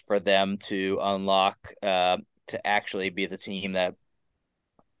because for them to unlock to actually be the team that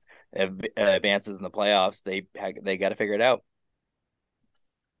advances in the playoffs, they got to figure it out.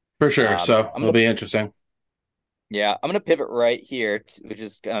 for sure. So I'm it'll gonna be interesting. Yeah, I'm gonna pivot right here, which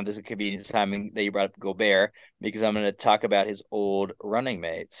is kind of this convenient timing that you brought up Gobert, because I'm gonna talk about his old running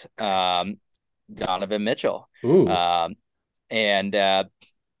mate, Donovan Mitchell. Ooh, Um, and I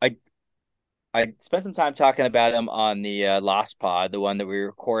I spent some time talking about him on the Lost Pod, the one that we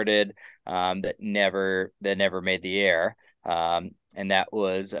recorded, that never made the air. And that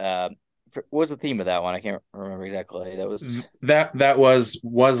was what was the theme of that one? I can't remember exactly. That was that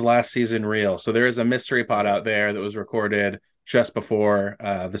was last season real. So there is a mystery pod out there that was recorded just before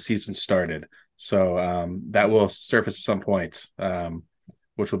the season started. So that will surface at some point,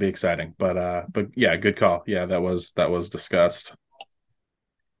 which will be exciting. But yeah, good call. Yeah, that was discussed.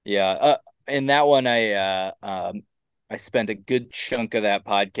 Yeah, in that one, I spent a good chunk of that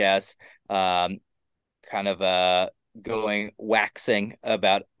podcast, um, kind of going waxing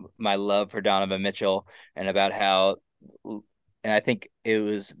about my love for Donovan Mitchell and about how, and I think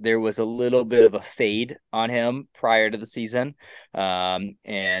there was a little bit of a fade on him prior to the season, and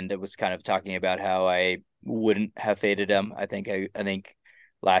it was kind of talking about how I wouldn't have faded him.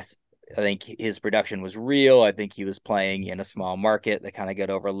 Last I think his production was real. I think he was playing in a small market that kind of got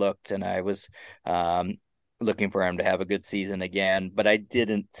overlooked, and I was um, looking for him to have a good season again. But I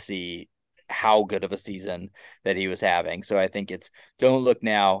didn't see how good of a season that he was having. So I think it's don't look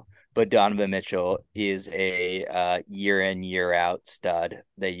now, but Donovan Mitchell is a year in year out stud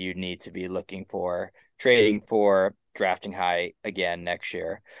that you need to be looking for, trading for, drafting high again next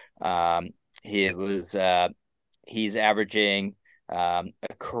year. He was he's averaging a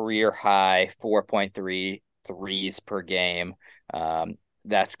career high 4.3 threes per game.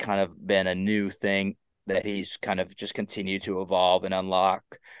 That's kind of been a new thing that he's kind of just continued to evolve and unlock.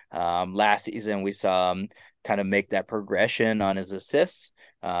 Last season, we saw him kind of make that progression on his assists,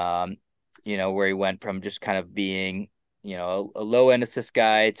 where he went from just kind of being, a low end assist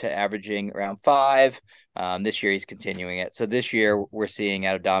guy to averaging around 5. This year, he's continuing it. So this year, we're seeing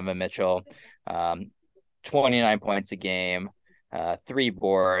out of Donovan Mitchell 29 points a game, 3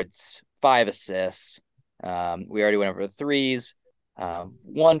 boards, 5 assists. We already went over the threes,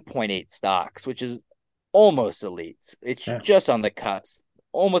 1.8 stocks, which is almost elite. It's Yeah. just on the cusp,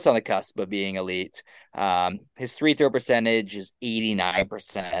 almost on the cusp of being elite. His free throw percentage is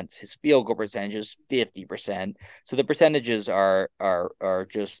 89%. His field goal percentage is 50%. So the percentages are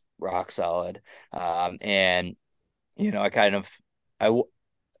just rock solid. And I kind of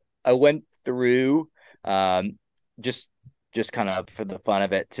I went through um just just kind of for the fun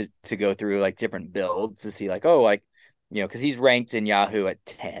of it to go through like different builds to see like, oh, like, because he's ranked in Yahoo at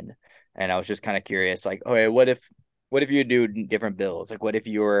 10. And I was just kind of curious, like, okay, what if you do different builds? Like what if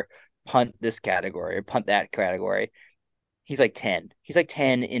you're punt this category or punt that category? He's like 10. He's like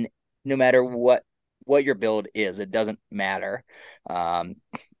 10 in no matter what your build is, it doesn't matter. Um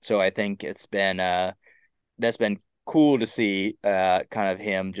so I think that's been cool to see kind of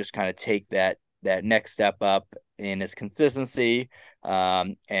him just kind of take that next step up in his consistency,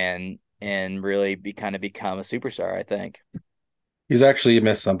 and really become a superstar, I think. He's actually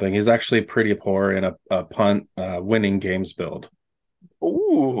missed something. He's actually pretty poor in a punt winning games build.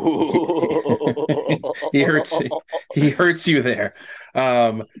 Ooh. he hurts he hurts you there.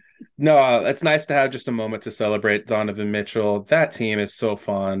 No, it's nice to have just a moment to celebrate Donovan Mitchell. That team is so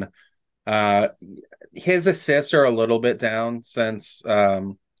fun. Uh, his assists are a little bit down since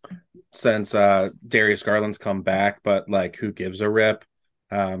Darius Garland's come back, but like who gives a rip?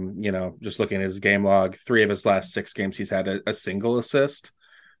 Just looking at his game log, 3 of his last 6 games, he's had a single assist.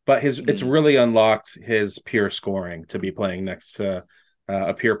 But it's Mm. really unlocked his pure scoring to be playing next to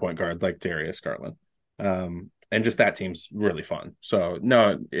a pure point guard like Darius Garland. And just that team's really fun. So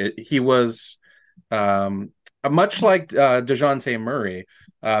no, he was much like DeJounte Murray.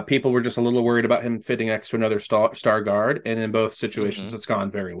 People were just a little worried about him fitting next to another star guard, and in both situations, Hmm. it's gone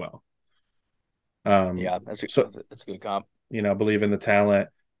very well. Um, Yeah, that's a, so that's a, that's a good comp. believe in the talent.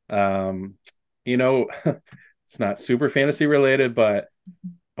 Um, you know, it's not super fantasy related, but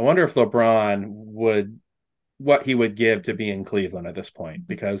I wonder if LeBron would what he would give to be in Cleveland at this point,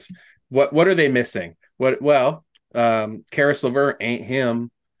 because what are they missing? Karis LeVert ain't him.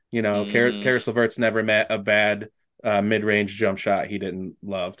 Hmm. Karis LeVert's never met a bad mid-range jump shot he didn't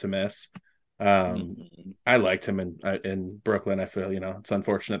love to miss. Hmm. I liked him in Brooklyn. I feel it's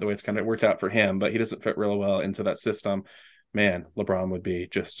unfortunate the way it's kind of worked out for him, but he doesn't fit real well into that system. Man, LeBron would be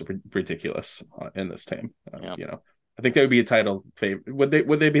just ridiculous in this team. Yeah. I think they would be a title favorite. Would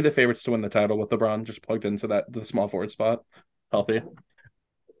they be the favorites to win the title with LeBron just plugged into the small forward spot, healthy?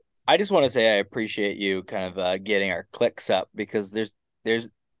 I just want to say I appreciate you kind of getting our clicks up, because there's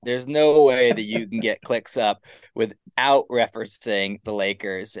there's no way that you can get clicks up without referencing the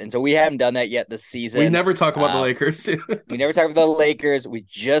Lakers, and so we haven't done that yet this We season. never talk about the Uh, Lakers. we never talked about the Lakers. We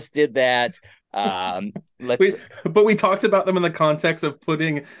just did that. Let's we but we talked about them in the context of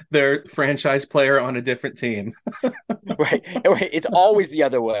putting their franchise player on a different team. right, right. It's always the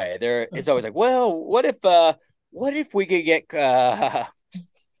other way. It's always like, well, what if we could get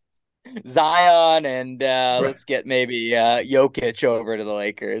Zion and Right. let's get maybe Jokic over to the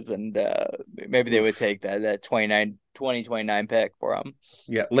Lakers, and maybe they would Oof. take that 2029 pick for him.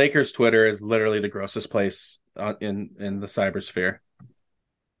 Yeah, Lakers Twitter is literally the grossest place in the cybersphere.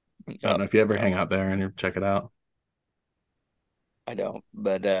 I don't Yep. know if you ever Yep. hang out there and you check it out. I don't,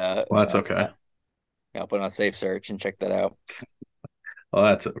 but Well, that's okay. I'll put on a safe search and check that out. Well,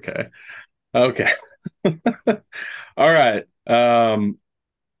 that's okay. Okay. All right.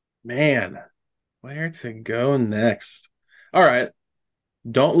 Man, where to go next? All right.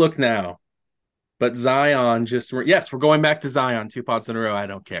 Don't look now. But Zion yes, we're going back to Zion 2 pods in a row. I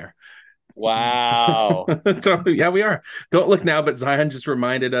don't care. Wow. Yeah, we are. Don't look now, but Zion just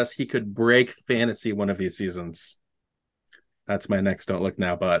reminded us he could break fantasy one of these seasons. That's my next don't look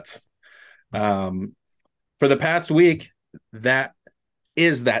now, but um, for the past week, that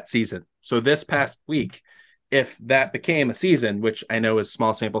is that season. So this past week, if that became a season, which I know is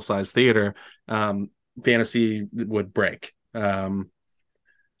small sample size theater, fantasy would break.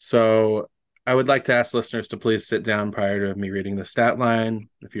 So I would like to ask listeners to please sit down prior to me reading the stat line.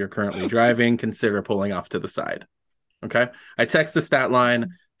 If you're currently driving, consider pulling off to the side. Okay. I text the stat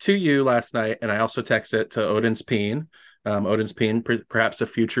line to you last night, and I also text it to Odin's Peen. Odin's Peen, perhaps a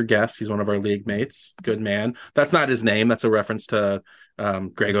future guest. He's one of our league mates. Good man. That's not his name. That's a reference to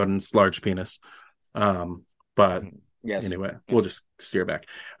Greg Oden's large penis. But Yes. anyway, we'll just steer back.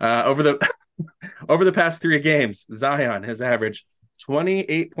 Over the over the past 3 games, Zion has averaged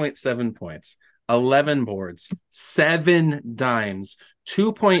 28.7 points, 11 boards, 7 dimes,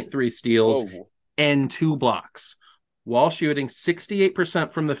 2.3 steals, Whoa. and 2 blocks, while shooting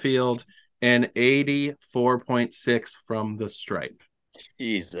 68% from the field and 84.6 from the stripe.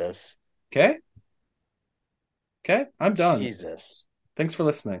 Jesus. Okay. Okay. I'm done. Jesus. Thanks for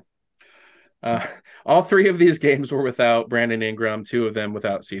listening. Uh, all 3 of these games were without Brandon Ingram, 2 of them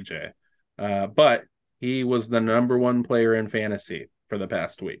without CJ. But he was the #1 player in fantasy for the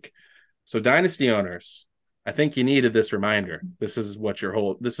past week. So dynasty owners, I think you needed this reminder. This is what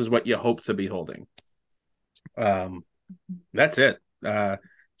you hope to be holding. That's it.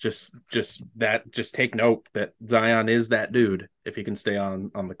 Just take note that Zion is that dude if he can stay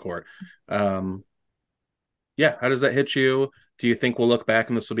on the court. Yeah, how does that hit you? Do you think we'll look back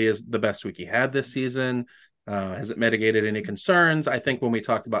and this will be the best week he had this season? Has it mitigated any concerns? I think when we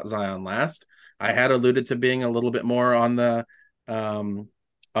talked about Zion last, I had alluded to being a little bit more um,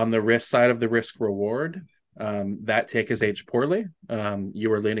 on the risk side of the risk reward. That take has aged poorly. You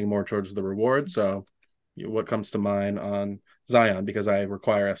were leaning more towards the reward. So, what comes to mind on Zion? Because I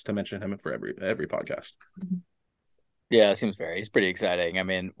require us to mention him for every podcast. Yeah, it seems he's pretty exciting. I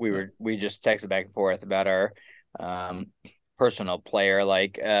mean, we just texted back and forth about our um personal player,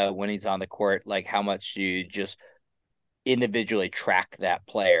 like when he's on the court, like how much you just individually track that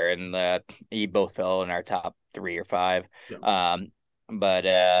player, and he both fell in our top 3 or 5. Yeah.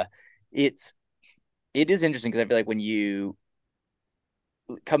 But it's it is interesting because I feel like when you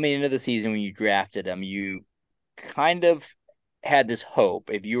coming into the season when you drafted him, you kind of had this hope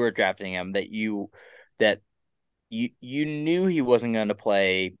if you were drafting him that you knew he wasn't going to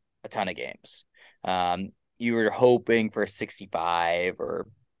play a ton of games. You were hoping for 65 or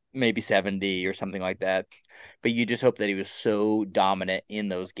maybe 70 or something like that. But you just hope that he was so dominant in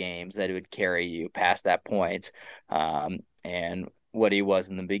those games that it would carry you past that point. And what he was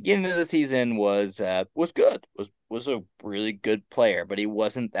in the beginning of the season was good. Was a really good player, but he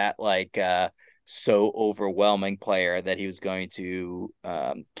wasn't that like so overwhelming player that he was going to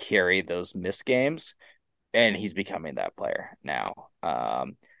carry those missed games. And he's becoming that player now.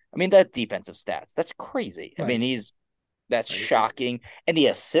 I mean, that defensive stats, that's crazy. I mean, that's shocking. And the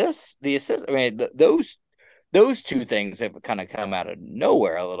assists. I mean, those two things have kind of come out of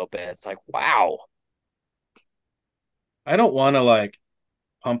nowhere a little bit. It's like, wow. I don't want to like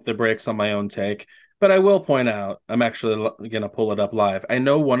pump the brakes on my own take, but I will point out I'm actually going to pull it up live. I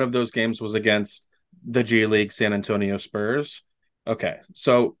know one of those games was against the G League San Antonio Spurs. Okay,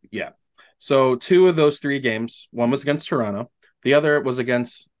 so yeah, so two of those three games, one was against Toronto, the other was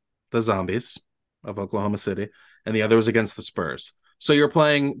against the Zombies of Oklahoma City, and the other was against the Spurs. So you're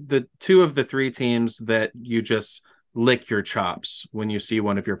playing the two of the three teams that you just lick your chops when you see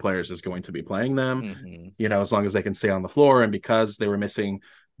one of your players is going to be playing them. Mm-hmm. You know, as long as they can stay on the floor, and because they were missing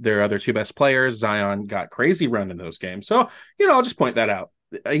their other two best players, Zion got crazy run in those games. So, you know, I'll just point that out.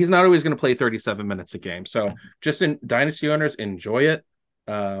 He's not always going to play 37 minutes a game. So just in dynasty owners, enjoy it.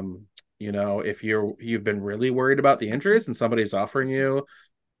 You know, if you've been really worried about the injuries and somebody's offering you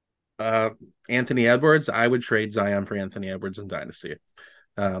Anthony Edwards, I would trade Zion for Anthony Edwards in dynasty.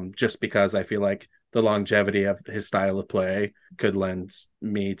 Just because I feel like the longevity of his style of play could lend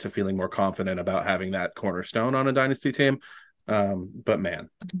me to feeling more confident about having that cornerstone on a dynasty team. But man,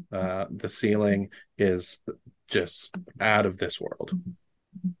 the ceiling is just out of this world.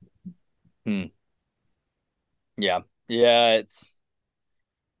 Yeah. Yeah,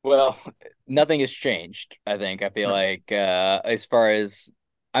 well, nothing has changed, I think. I feel like as far as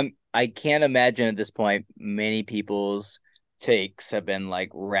I can't imagine at this point many people's takes have been like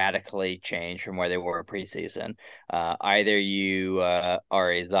radically changed from where they were preseason. Either you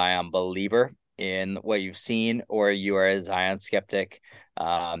are a Zion believer in what you've seen, or you are a Zion skeptic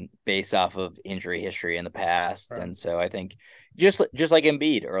based off of injury history in the past. Right. And so I think just like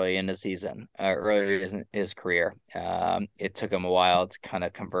Embiid early in the season, earlier in his career, it took him a while to kind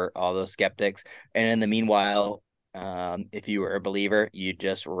of convert all those skeptics. And in the meanwhile, if you were a believer, you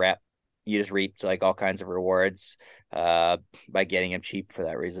just reaped like all kinds of rewards by getting him cheap for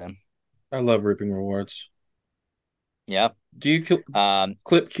that reason. I love reaping rewards. Yeah. Do you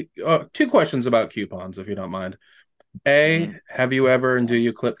clip two questions about coupons, if you don't mind? Mm-hmm. Have you ever and do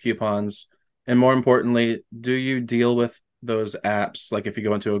you clip coupons? And more importantly, do you deal with those apps? Like if you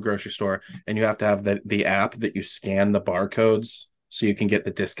go into a grocery store and you have to have the app that you scan the barcodes so you can get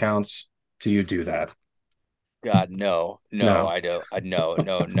the discounts. Do you do that? God, no, No. I don't. No.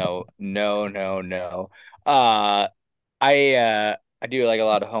 Uh, I do like a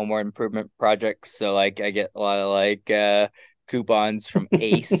lot of home improvement projects, so like I get a lot of like coupons from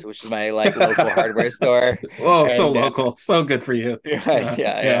Ace, which is my like local hardware store, Oh, so and local. So good for you. Yeah.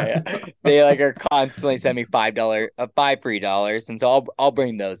 yeah. They like are constantly sending me five free dollars, and so I'll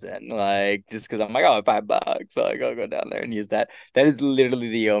bring those in, like just because I'm like, oh, $5, so like I'll go down there and use that. That is literally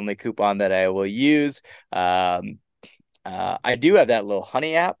the only coupon that I will use. I do have that little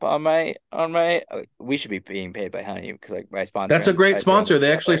Honey app on my. We should be being paid by Honey because like my That's a sponsor. great I joined sponsor. the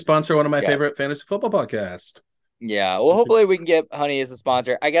They actually network. sponsor one of my Yeah, favorite fantasy football podcasts. yeah. Well, hopefully we can get Honey as a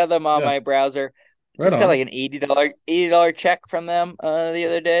sponsor. I got them on Yeah, my browser. right Just got on. like an $80 check from them the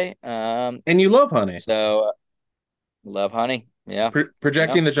other day. And you love honey. So love Honey. Yeah, yeah,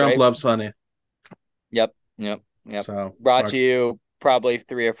 Projecting the it's jump great. loves honey. Yep. So Brought to you probably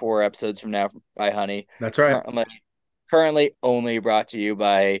 3 or 4 episodes from now by Honey. that's right. Currently only brought to you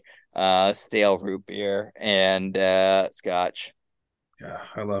by stale root beer and scotch. Yeah,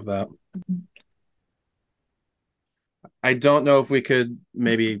 I love that. I don't know if we could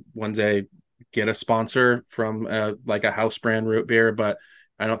maybe one day get a sponsor from like a house brand root beer, but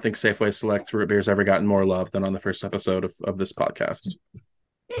I don't think Safeway Select root beer's ever gotten more love than on the first episode of this podcast.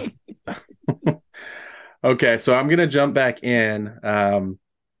 Okay, so I'm gonna jump back in.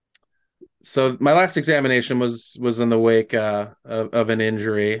 So my last examination was in the wake of an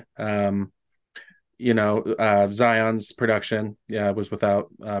injury. You know, Zion's production was without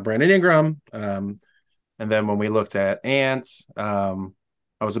Brandon Ingram. And then when we looked at Ants, I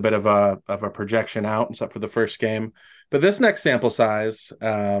was a bit of a projection out, except for the first game. But this next sample size,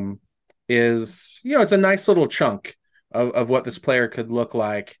 is, it's a nice little chunk of what this player could look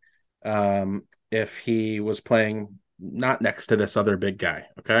like if he was playing not next to this other big guy.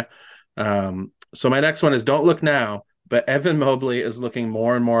 Okay. So my next one is don't look now, but Evan Mobley is looking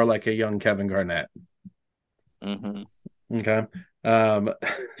more and more like a young Kevin Garnett. Mm-hmm. Okay. Um,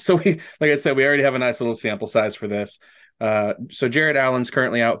 so like I said, we already have a nice little sample size for this. So Jared Allen's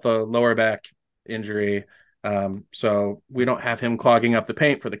currently out with a lower back injury. So we don't have him clogging up the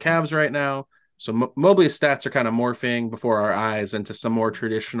paint for the Cavs right now. So Mobley's stats are kind of morphing before our eyes into some more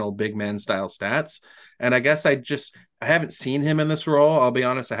traditional big man style stats. And I guess I haven't seen him in this role. I'll be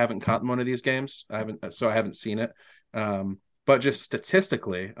honest, I haven't caught in one of these games. I haven't seen it. But just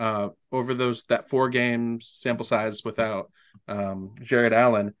statistically, over that 4 games sample size without Jared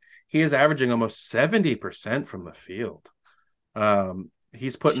Allen, he is averaging almost 70% from the field.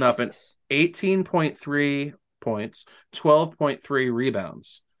 He's putting up an Jesus. 18.3 points, 12.3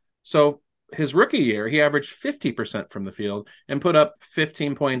 rebounds. So his rookie year, he averaged 50% from the field and put up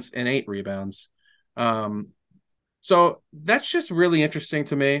 15 points and 8 rebounds. So that's just really interesting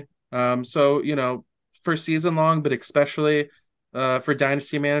to me. So, for season long, but especially for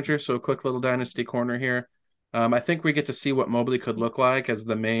dynasty manager. So a quick little dynasty corner here. I think we get to see what Mobley could look like as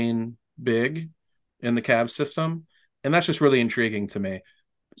the main big in the Cavs system. And that's just really intriguing to me.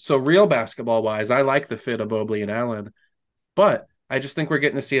 So real basketball wise, I like the fit of Mobley and Allen, but I just think we're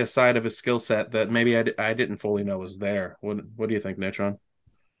getting to see a side of his skill set that maybe I didn't fully know was there. What do you think, Natron?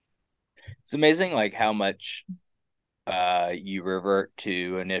 It's amazing like how much you revert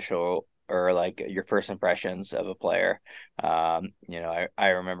to initial or like your first impressions of a player. I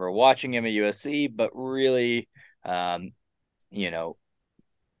remember watching him at USC, but really, you know,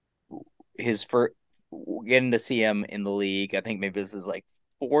 his first getting to see him in the league. I think maybe this is like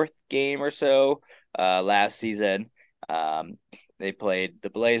fourth game or so last season. They played the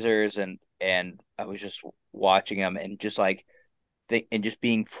Blazers, and I was just watching him and just like and just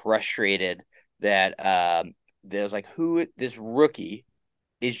being frustrated that there's like who this rookie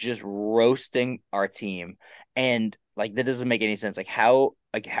is just roasting our team, and like that doesn't make any sense. Like how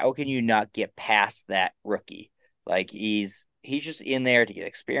can you not get past that rookie? Like he's just in there to get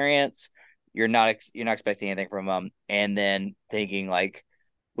experience. You're not expecting anything from him, and then thinking like,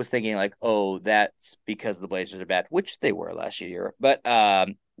 oh, that's because the Blazers are bad, which they were last year. But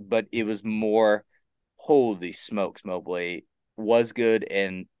it was more, holy smokes, Mobley was good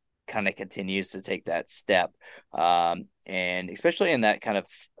and kind of continues to take that step. And especially in that kind of,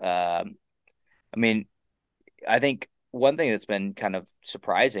 I mean, I think one thing that's been kind of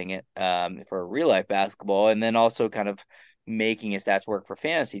surprising for real life basketball, and then also kind of making his stats work for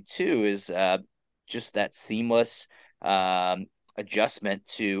fantasy too, is just that seamless adjustment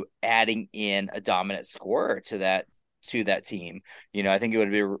to adding in a dominant scorer to that team. I think it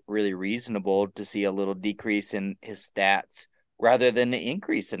would be really reasonable to see a little decrease in his stats rather than an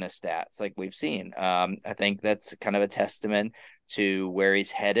increase in his stats like we've seen. I think that's kind of a testament to where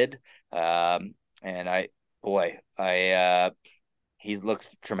he's headed. And he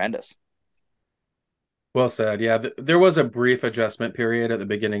looks tremendous. Well said. Yeah, there was a brief adjustment period at the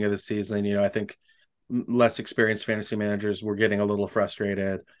beginning of the season. I think less experienced fantasy managers were getting a little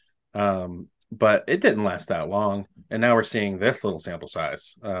frustrated, but it didn't last that long. And now we're seeing this little sample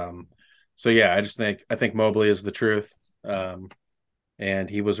size. So yeah, I think Mobley is the truth, and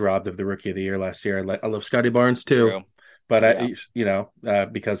he was robbed of the Rookie of the Year last year. I love Scotty Barnes too, True. but Yeah.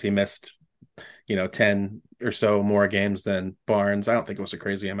 because he missed 10 or so more games than Barnes. I don't think it was a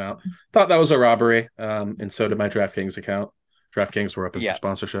crazy amount. Thought that was a robbery. And so did my DraftKings account. DraftKings were open for Yeah.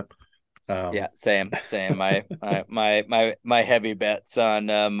 sponsorship. Yeah, same. My heavy bets on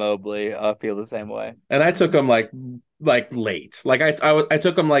Mobley feel the same way. And I took him like late. Like I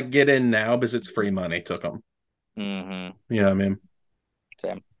took him like get in now because it's free money. Took him. Mm-hmm. You know what I mean?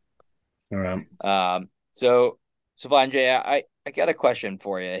 Same. All right. So Vaughn Jay, I got a question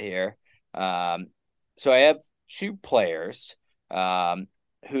for you here. So I have two players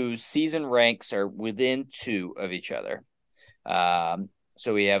whose season ranks are within two of each other.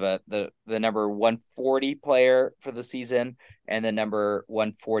 So we have the number 140 player for the season and the number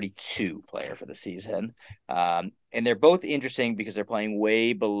 142 player for the season. And they're both interesting because they're playing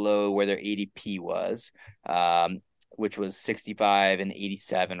way below where their ADP was, which was 65 and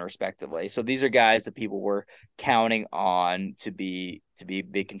 87 respectively. So these are guys that people were counting on to be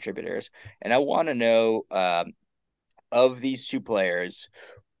big contributors. And I want to know of these two players,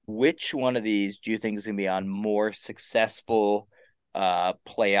 which one of these do you think is going to be on more successful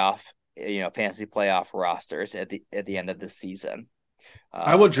playoff, fantasy playoff rosters at the end of the season?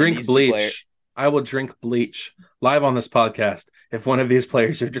 I will And drink these two players, bleach I will drink bleach live on this podcast if one of these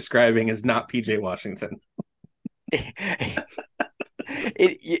players you're describing is not PJ Washington.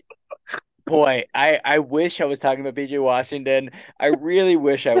 it, Boy, I wish I was talking about PJ Washington. I really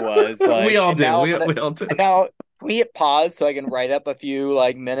wish I was. We Like, all and do. now We all do. and now can we hit pause so I can write up a few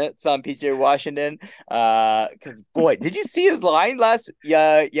like minutes on PJ Washington? Because boy, did you see his line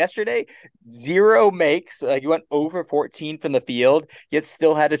yesterday? Zero makes. Like he went over 14 from the field, yet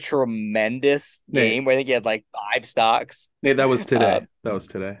still had a tremendous Nate, game where I think he had like 5 stocks. Nate, that was Uh, today. That was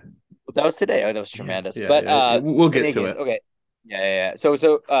today. that was today. Oh, that was Yeah, tremendous. yeah, But yeah. We'll the get thing to is, it. okay, yeah. So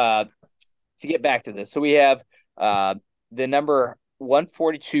to get back to this, so we have uh the number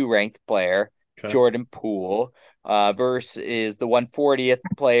 142 ranked player Okay. Jordan Poole versus the 140th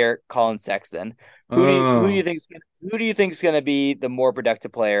player Colin Sexton. Oh, Who do you think is going to be the more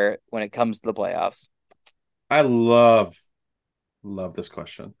productive player when it comes to the playoffs? I love this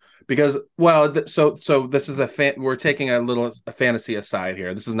question because so this is we're taking a fantasy aside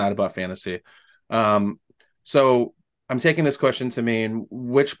here. This is not about fantasy. Um so I'm taking this question to mean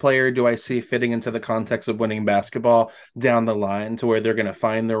which player do I see fitting into the context of winning basketball down the line to where they're going to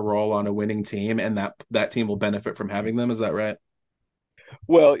find their role on a winning team and that team will benefit from having them. Is that right?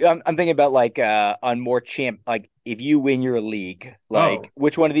 Well, I'm thinking about like on more champ like if you win your league, Oh, like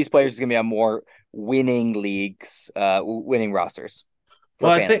which one of these players is going to be on more winning leagues, winning rosters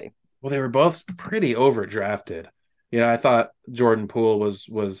well, for I think fantasy? they were both pretty overdrafted. I thought Jordan Poole was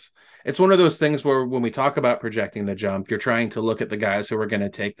it's one of those things where when we talk about projecting the jump, you're trying to look at the guys who are going to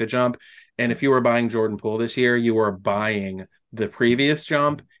take the jump. And if you were buying Jordan Poole this year, you were buying the previous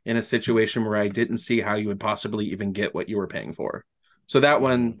jump in a situation where I didn't see how you would possibly even get what you were paying for. So that Mm-hmm.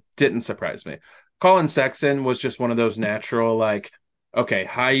 one didn't surprise me. Colin Sexton was just one of those natural, like, okay,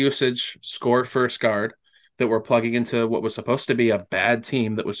 high usage score first guard that were plugging into what was supposed to be a bad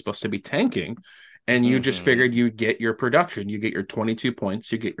team that was supposed to be tanking. And you just Mm-hmm. figured you'd get your production. You get your 22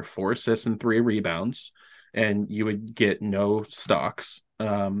 points, you get your 4 assists and 3 rebounds, and you would get no stocks.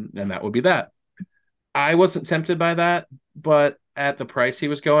 And that would be that. I wasn't tempted by that, but at the price he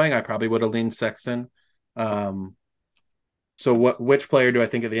was going, I probably would have leaned Sexton. Um, so which player do I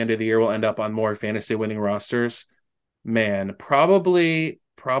think at the end of the year will end up on more fantasy winning rosters? Man, probably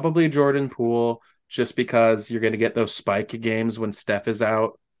Jordan Poole, just because you're going to get those spike games when Steph is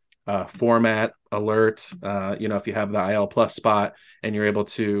out. Format alert. If you have the IL plus spot and you're able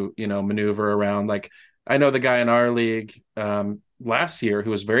to, maneuver around. Like I know the guy in our league last year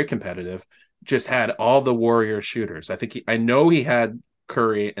who was very competitive, just had all the Warrior shooters. I know he had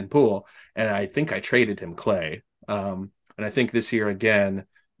Curry and Poole, and I think I traded him Clay. And I think this year again,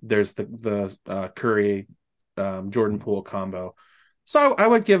 there's the Curry Jordan Poole combo. So I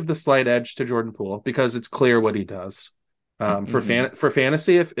would give the slight edge to Jordan Poole because it's clear what he does. Mm-hmm. For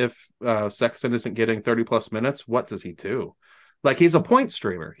fantasy, if Sexton isn't getting 30 plus minutes, what does he do? Like he's a point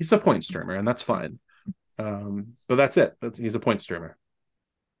streamer. He's a point streamer, and that's fine. But that's it. He's a point streamer.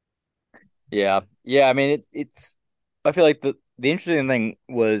 Yeah. Yeah. I mean, it's, I feel like the interesting thing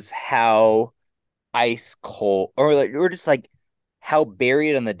was how ice cold or just like how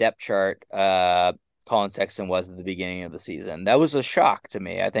buried on the depth chart, Colin Sexton was at the beginning of the season. That was a shock to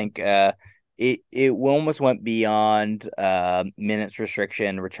me. I think, it almost went beyond minutes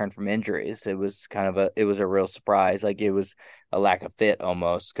restriction, return from injuries. It was a real surprise. Like it was a lack of fit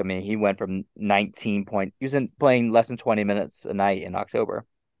almost. I mean, he went from 19 point. He was playing less than 20 minutes a night in October.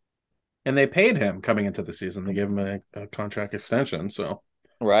 And they paid him coming into the season. They gave him a contract extension. So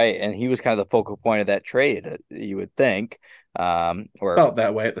Right, and he was kind of the focal point of that trade, you would think. Or felt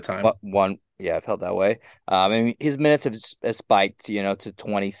that way at the time. one, yeah, I felt that way. I mean, his minutes have spiked, to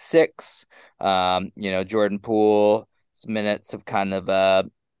 26. Jordan Poole's minutes have kind of,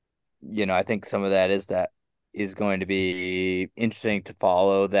 I think some of that is going to be interesting to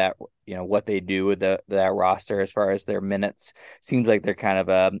follow that, what they do with that roster as far as their minutes. Seems like they're kind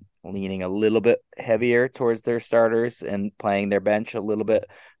of leaning a little bit heavier towards their starters and playing their bench a little bit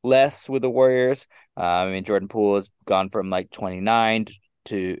less with the Warriors. I mean, Jordan Poole has gone from like 29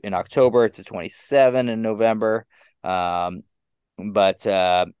 to in October to 27 in November. Um, but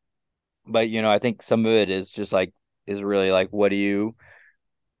I think some of it is just like is really like what do you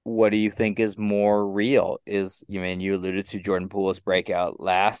think is more real? You alluded to Jordan Poole's breakout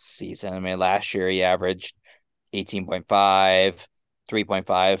last season. I mean, last year he averaged 18.5,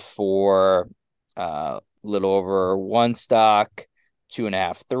 3.5 for little over one stock, two and a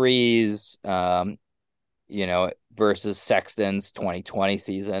half threes, versus Sexton's 2020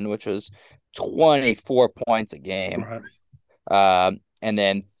 season, which was 24 points a game. Right. And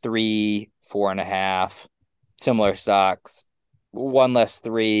then three, four and a half, similar stocks, one less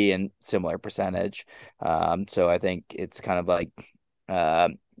three and similar percentage. So I think it's kind of like uh,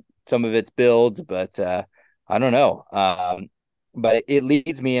 some of it's builds, but I don't know. But it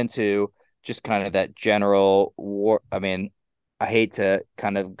leads me into just kind of that general war. I mean, I hate to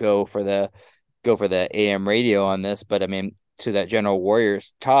kind of go for the AM radio on this, but I mean to that general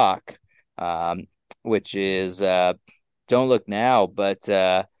Warriors talk, um, which is don't look now, but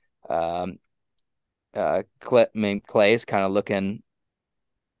um, I mean, Clay is kind of looking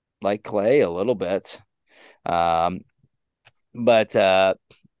like Clay a little bit. Um, but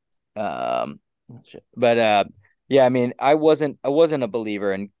um, but yeah, I mean, I wasn't a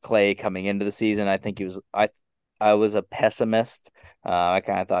believer in Clay coming into the season. I think I was a pessimist. I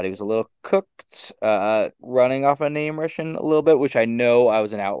kind of thought he was a little cooked, running off a name Russian a little bit, which I know I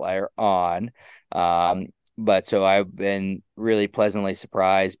was an outlier on. Um, but so I've been really pleasantly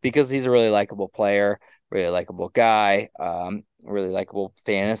surprised because he's a really likable player, really likable guy, really likable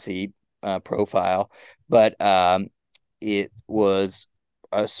fantasy profile. But it was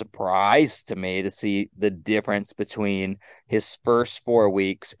a surprise to me to see the difference between his first 4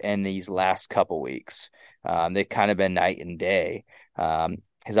 weeks and these last couple weeks. They've kind of been night and day.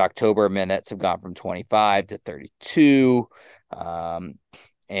 His October minutes have gone from 25 to 32.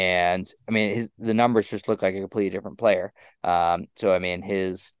 And I mean, the numbers just look like a completely different player. So I mean,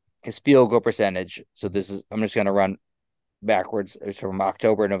 his field goal percentage. So this is I'm just going to run backwards. It's from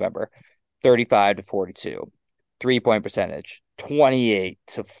October to November, 35 to 42. 3-point percentage, 28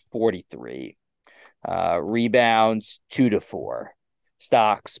 to 43. Rebounds, 2 to 4.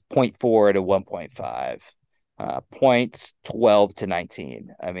 Stocks, 0.4 to 1.5. Points, 12 to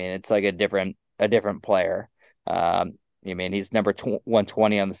 19. I mean, it's like a different player. I mean, he's number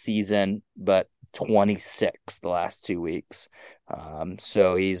 120 on the season, but 26 the last 2 weeks.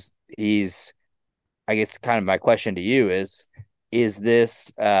 So I guess kind of my question to you is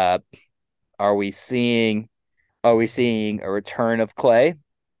this are we seeing a return of Clay,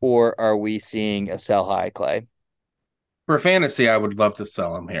 or are we seeing a sell high Clay? For fantasy, I would love to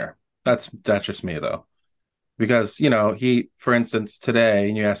sell him here. That's just me though, because he, for instance, today,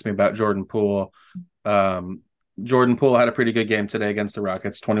 and you asked me about Jordan Poole. Um, Jordan Poole had a pretty good game today against the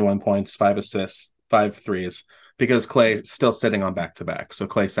Rockets, 21 points, 5 assists, 5 threes, because Clay's still sitting on back to back. So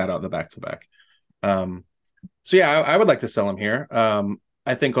Clay sat out the back to back. So yeah, I would like to sell him here.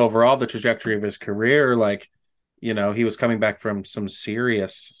 I think overall the trajectory of his career, like, he was coming back from some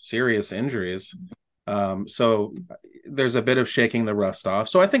serious injuries. So there's a bit of shaking the rust off.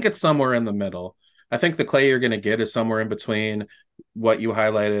 So I think it's somewhere in the middle. I think the Clay you're going to get is somewhere in between what you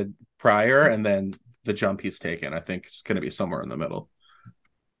highlighted prior and then the jump he's taken. I think it's going to be somewhere in the middle.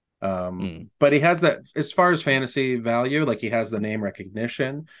 But he has that, as far as fantasy value, like he has the name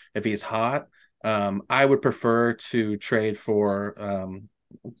recognition. If he's hot, I would prefer to trade for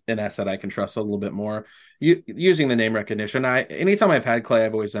an asset I can trust a little bit more. Using the name recognition, anytime I've had Clay,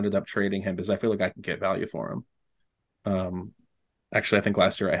 I've always ended up trading him because I feel like I can get value for him. Actually, I think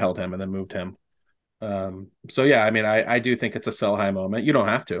last year I held him and then moved him. So yeah, I mean, I do think it's a sell high moment. You don't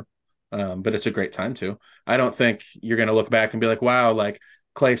have to, but it's a great time to. I don't think you're going to look back and be like, wow, like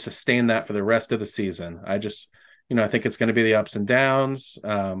Clay sustained that for the rest of the season. I just, I think it's going to be the ups and downs.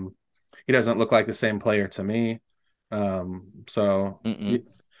 He doesn't look like the same player to me. So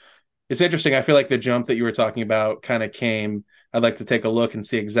it's interesting. I feel like the jump that you were talking about kind of came. I'd like to take a look and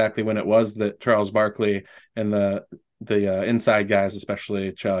see exactly when it was that Charles Barkley and the inside guys,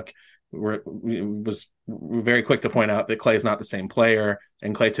 especially Chuck, was very quick to point out that Clay's not the same player,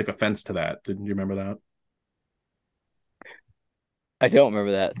 and Clay took offense to that. Didn't you remember that? I don't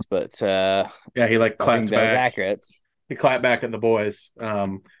remember that, but Yeah, he like I think clapped that was back. accurate. He clapped back at the boys.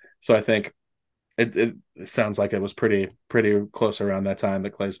 So I think it sounds like it was pretty close around that time that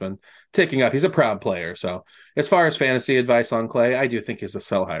Clay's been ticking up. He's a proud player. So as far as fantasy advice on Clay, I do think he's a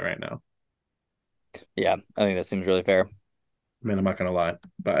sell high right now. Yeah, I think that seems really fair. I mean, I'm not gonna lie,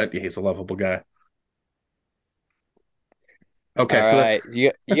 but he's a lovable guy. Okay, All so right,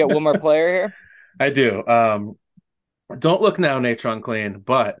 you got one more player here. I do. Don't look now, Natron Clean,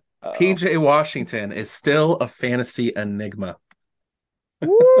 but Oh, PJ Washington is still a fantasy enigma.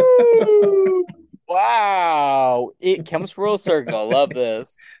 woo! Wow, it comes full circle. Love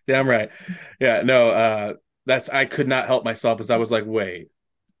this. Damn right. Yeah, no, that's I could not help myself as I was like, wait,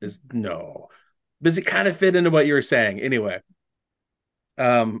 is no. Does it kind of fit into what you were saying? Anyway.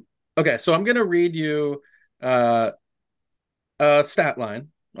 Okay, so I'm gonna read you uh a stat line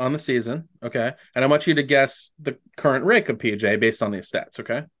on the season, okay? And I want you to guess the current rank of PJ based on these stats,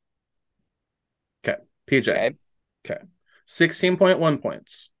 okay? Okay, PJ. Okay. Okay. 16.1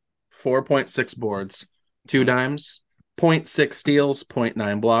 points, 4.6 boards, two Mhm. dimes, 0.6 steals, zero point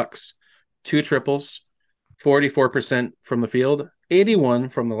 0.9 blocks, 2 triples, 44% from the field, 81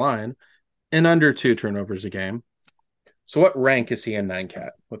 from the line, and under 2 turnovers a game. So what rank is he in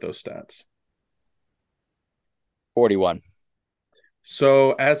 9-cat with those stats? 41.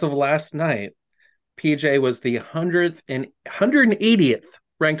 So as of last night, PJ was the 180th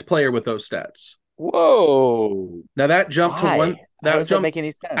ranked player with those stats. Whoa. Now that jumped to one. Why? How That does that jumped. make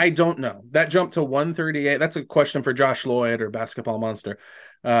any I sense? don't know. That jumped to 138. That's a question for Josh Lloyd or Basketball Monster.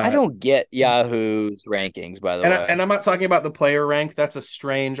 I Uh, don't get Yahoo's rankings, by the way. and I'm not talking about the player rank. That's a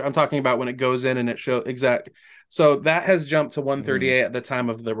strange. I'm talking about when it goes in and it shows exact. So that has jumped to Mhm. 138 at the time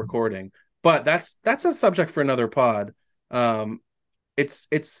of the recording. But that's a subject for another pod. Um,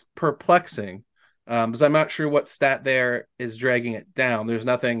 it's perplexing because I'm not sure what stat there is dragging it down. There's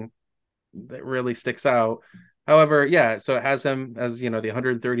nothing that really sticks out. However, yeah, so it has him as the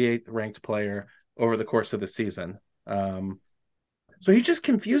 138th ranked player over the course of the season. So he just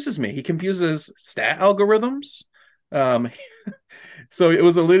confuses me. He confuses stat algorithms. Um, so it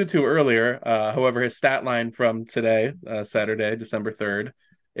was alluded to earlier. However, his stat line from today, Saturday, December 3rd,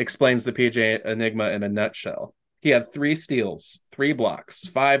 explains the PJ Enigma in a nutshell. He had 3 steals, 3 blocks,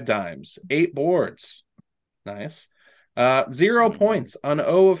 5 dimes, 8 boards. Nice. 0 points on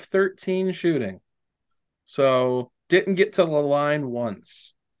 0 of 13 shooting. So didn't get to the line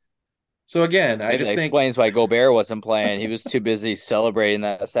once. So again, I Maybe that just think, explains why Gobert wasn't playing. He was too busy celebrating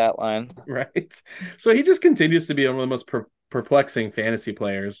that stat line. right? So he just continues to be one of the most perplexing fantasy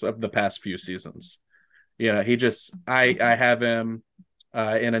players of the past few seasons. He just, I have him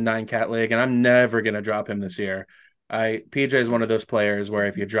in a 9-cat league, and I'm never gonna drop him this year. PJ is one of those players where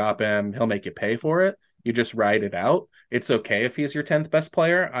if you drop him, he'll make you pay for it. You just ride it out. It's okay if he's your 10th best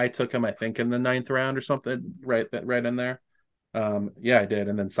player. I took him, I think, in the 9th round or something, right in there. Yeah, I did,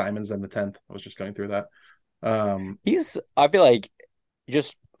 and then Simon's in the 10th. I was just going through that. I feel like,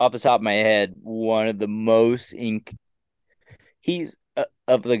 just off the top of my head, one of the most he's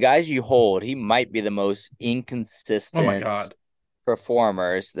of the guys you hold, he might be the most Oh my inconsistent god.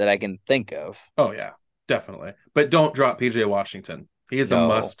 performers that I can think of. Oh yeah, definitely. But don't drop PJ Washington. He is a No,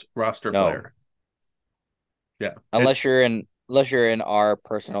 must roster no. player. Yeah, Unless you're in our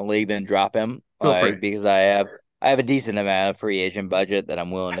personal league, then drop him. feel free. Because I have a decent amount of free agent budget that I'm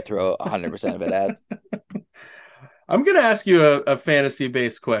willing to throw 100% of it at. I'm going to ask you a fantasy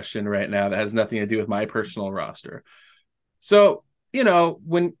based question right now that has nothing to do with my personal roster. So,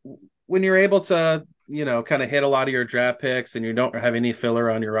 when you're able to, kind of hit a lot of your draft picks and you don't have any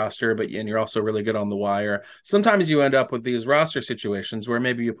filler on your roster, and you're also really good on the wire, sometimes you end up with these roster situations where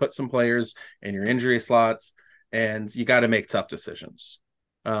maybe you put some players in your injury slots and you got to make tough decisions.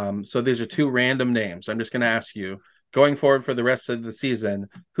 So these are 2 random names. I'm just going to ask you, going forward for the rest of the season,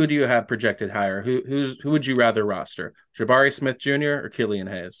 who do you have projected higher? Who would you rather roster? Jabari Smith Jr. or Killian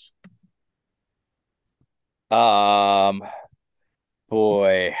Hayes? Um,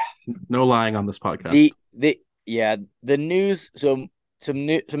 Boy, No lying on this podcast. the yeah, the news. So some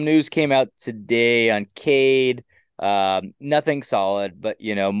news came out today on Cade. Nothing solid, but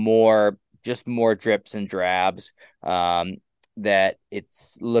more drips and drabs. That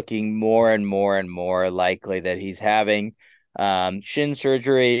it's looking more and more and more likely that he's having shin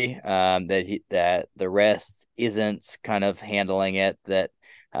surgery. That the rest isn't kind of handling it. That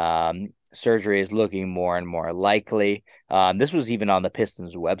surgery is looking more and more likely. This was even on the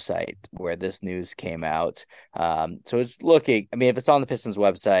Pistons website where this news came out. So it's looking, I mean, if it's on the Pistons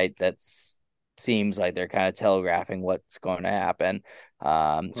website, that's seems like they're kind of telegraphing what's going to happen. So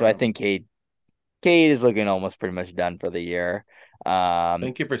I Wow. think Cade is looking almost pretty much done for the year.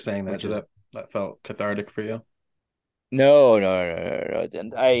 Thank you for saying that. Which Did is that felt cathartic for you? no, no, no, no, no. It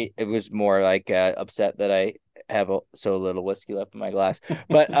didn't. It was more like upset that I have so little whiskey left in my glass.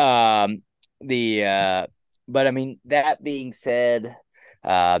 But the but I mean, that being said,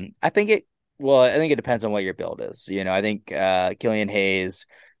 I think it depends on what your build is. I think Killian Hayes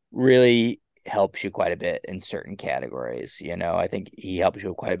really helps you quite a bit in certain categories. I think he helps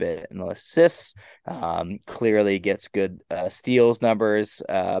you quite a bit in the assists. Clearly gets good steals numbers.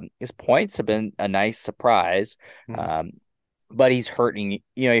 His points have been a nice surprise. Mhm. Um, but he's hurting,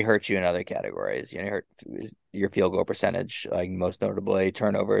 he hurts you in other categories. He hurt your field goal percentage, like most notably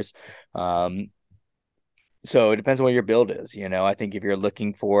turnovers. Um, so it depends on what your build is. I think if you're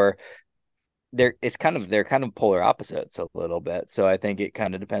looking for they're kind of polar opposites a little bit. So I think it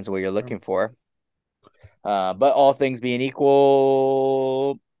kind of depends on what you're looking for. But all things being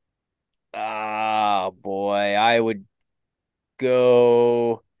equal, oh boy, I would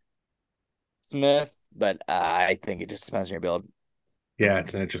go Smith, but I think it just depends on your build. Yeah,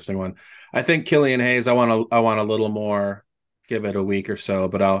 it's an interesting one. I think Killian Hayes, I want a little more, give it a week or so,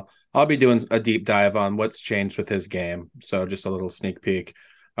 but I'll be doing a deep dive on what's changed with his game. So just a little sneak peek.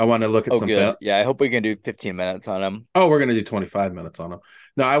 I want to look at Oh, some good. Yeah, I hope we can do 15 minutes on him. Oh, we're gonna do 25 minutes on him.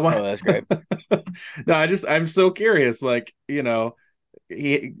 No, I want Oh, that's great. No, I'm so curious. Like,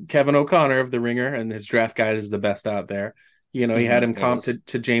 Kevin O'Connor of The Ringer and his draft guide is the best out there. He had him It comp is.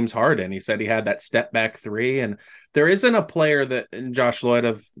 to James Harden. He said he had that step back three, and there isn't a player that Josh Lloyd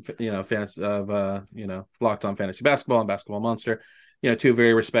of fantasy of Locked On Fantasy Basketball and Basketball Monster, two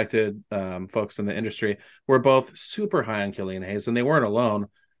very respected folks in the industry, were both super high on Killian Hayes, and they weren't alone.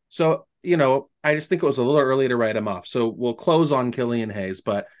 So I just think it was a little early to write him off. So we'll close on Killian Hayes,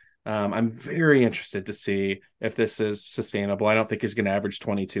 but I'm very interested to see if this is sustainable. I don't think he's going to average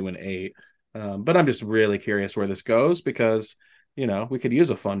 22 and 8. But I'm just really curious where this goes because, we could use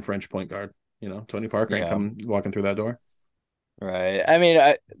a fun French point guard. Tony Parker ain't Yeah, come walking through that door. right. I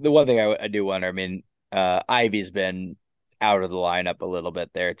mean, the one thing I do wonder, I mean, Ivy's been out of the lineup a little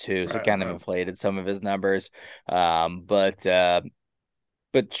bit there too, so Right, kind of right. inflated some of his numbers. But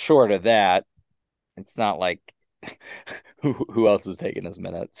short of that, it's not like who else is taking his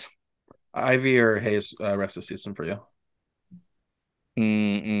minutes. Ivy or Hayes rest of the season for you.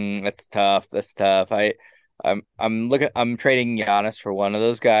 That's tough. That's tough. I'm trading Giannis for one of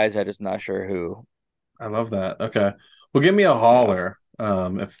those guys. I'm just not sure who. I love that. Okay. Well, give me a Yeah. hauler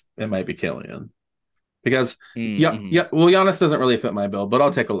if it might be Killian. Because, yeah, Mm-hmm. yeah. Well, Giannis doesn't really fit my bill, but I'll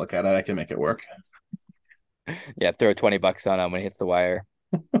take a look at it. I can make it work. Yeah, throw 20 bucks on him when he hits the wire.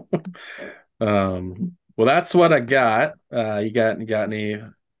 Well, that's what I got. You got any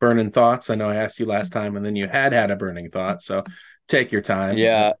burning thoughts? I know I asked you last time, and then you had a burning thought. So take your time.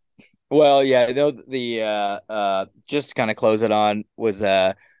 Yeah. Well, yeah, the just to kind of close it on was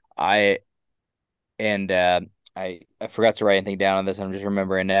I and I forgot to write anything down on this. I'm just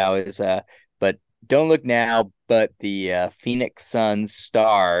remembering now is but don't look now, but the Phoenix Suns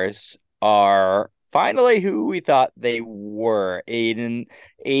stars are finally who we thought they were. Aiden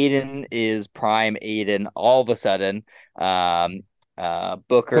is prime Aiden all of a sudden.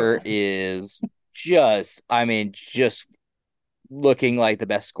 Booker is just looking like the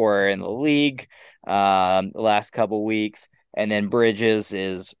best scorer in the league the last couple weeks. And then Bridges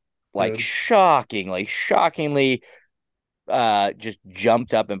is like Good. shockingly just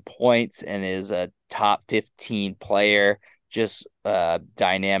jumped up in points and is a top 15 player, just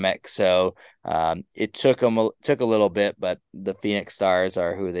dynamic. So it took a little bit, but the Phoenix Stars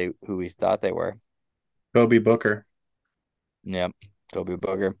are who we thought they were. Kobe Booker. Yeah, Kobe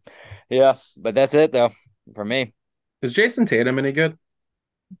Booker. Yeah, but that's it though for me. Is Jason Tatum any good?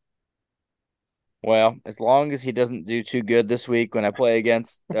 Well, as long as he doesn't do too good this week when I play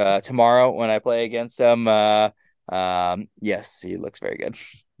against tomorrow when I play against him, yes, he looks very good.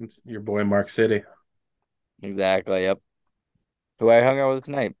 It's your boy Mark City. Exactly. Yep. Who I hung out with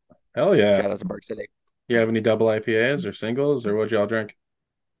tonight. Hell yeah. Shout out to Park City. You have any double IPAs or singles or what y'all drink?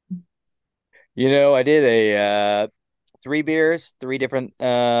 I did a 3 beers, 3 different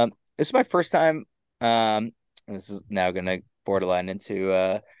this is my first time and this is now gonna borderline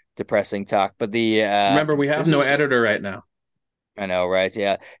into depressing talk, but the Remember, we have this no is editor right now. I know, right?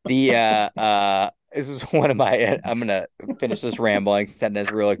 Yeah. The this is one of my I'm gonna finish this rambling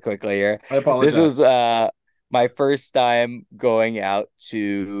sentence really quickly here. I This apologize. was my first time going out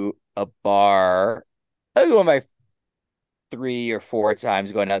to a bar. That was one of my 3 or 4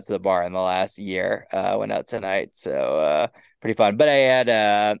 times going out to the bar in the last year. Went out tonight, so pretty fun. But I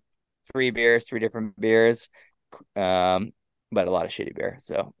had 3 beers, 3 different beers, but a lot of shitty beer.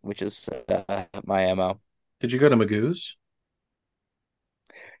 So which is my MO. Did you go to Magoo's?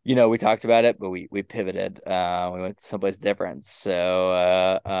 We talked about it, but we pivoted. We went someplace different.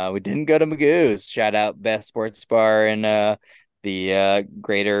 So we didn't go to Magoo's. Shout out best sports bar in the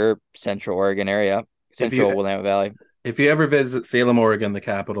greater Central Oregon area, If Central you Willamette Valley. if you ever visit Salem, Oregon, the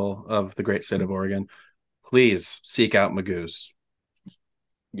capital of the great state of Oregon, please seek out Magoo's.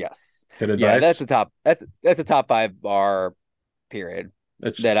 Yes. Good Yeah, advice. that's a top 5 bar period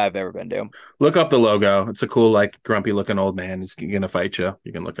It's that I've ever been to. Look up the logo. It's a cool, like grumpy looking old man. He's gonna fight you.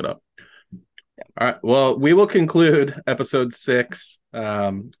 You can look it up. All right. Well, we will conclude episode 6,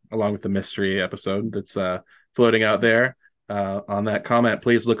 along with the mystery episode that's floating out there. On that comment,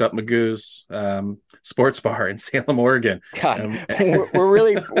 please look up Magoo's sports bar in Salem, Oregon. God, we're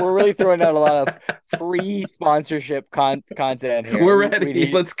really throwing out a lot of free sponsorship content here. We're We ready.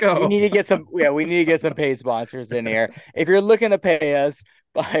 need Let's go. we need to get some paid sponsors in here. If you're looking to pay us,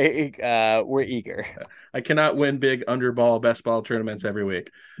 we're eager. I cannot win big underball best ball tournaments every week.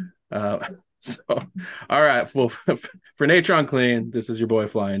 So, all right. Well, for Natron Clean, this is your boy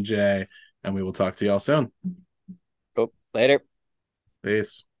Flying J, and we will talk to y'all soon. Cool. Later.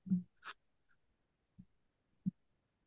 Peace.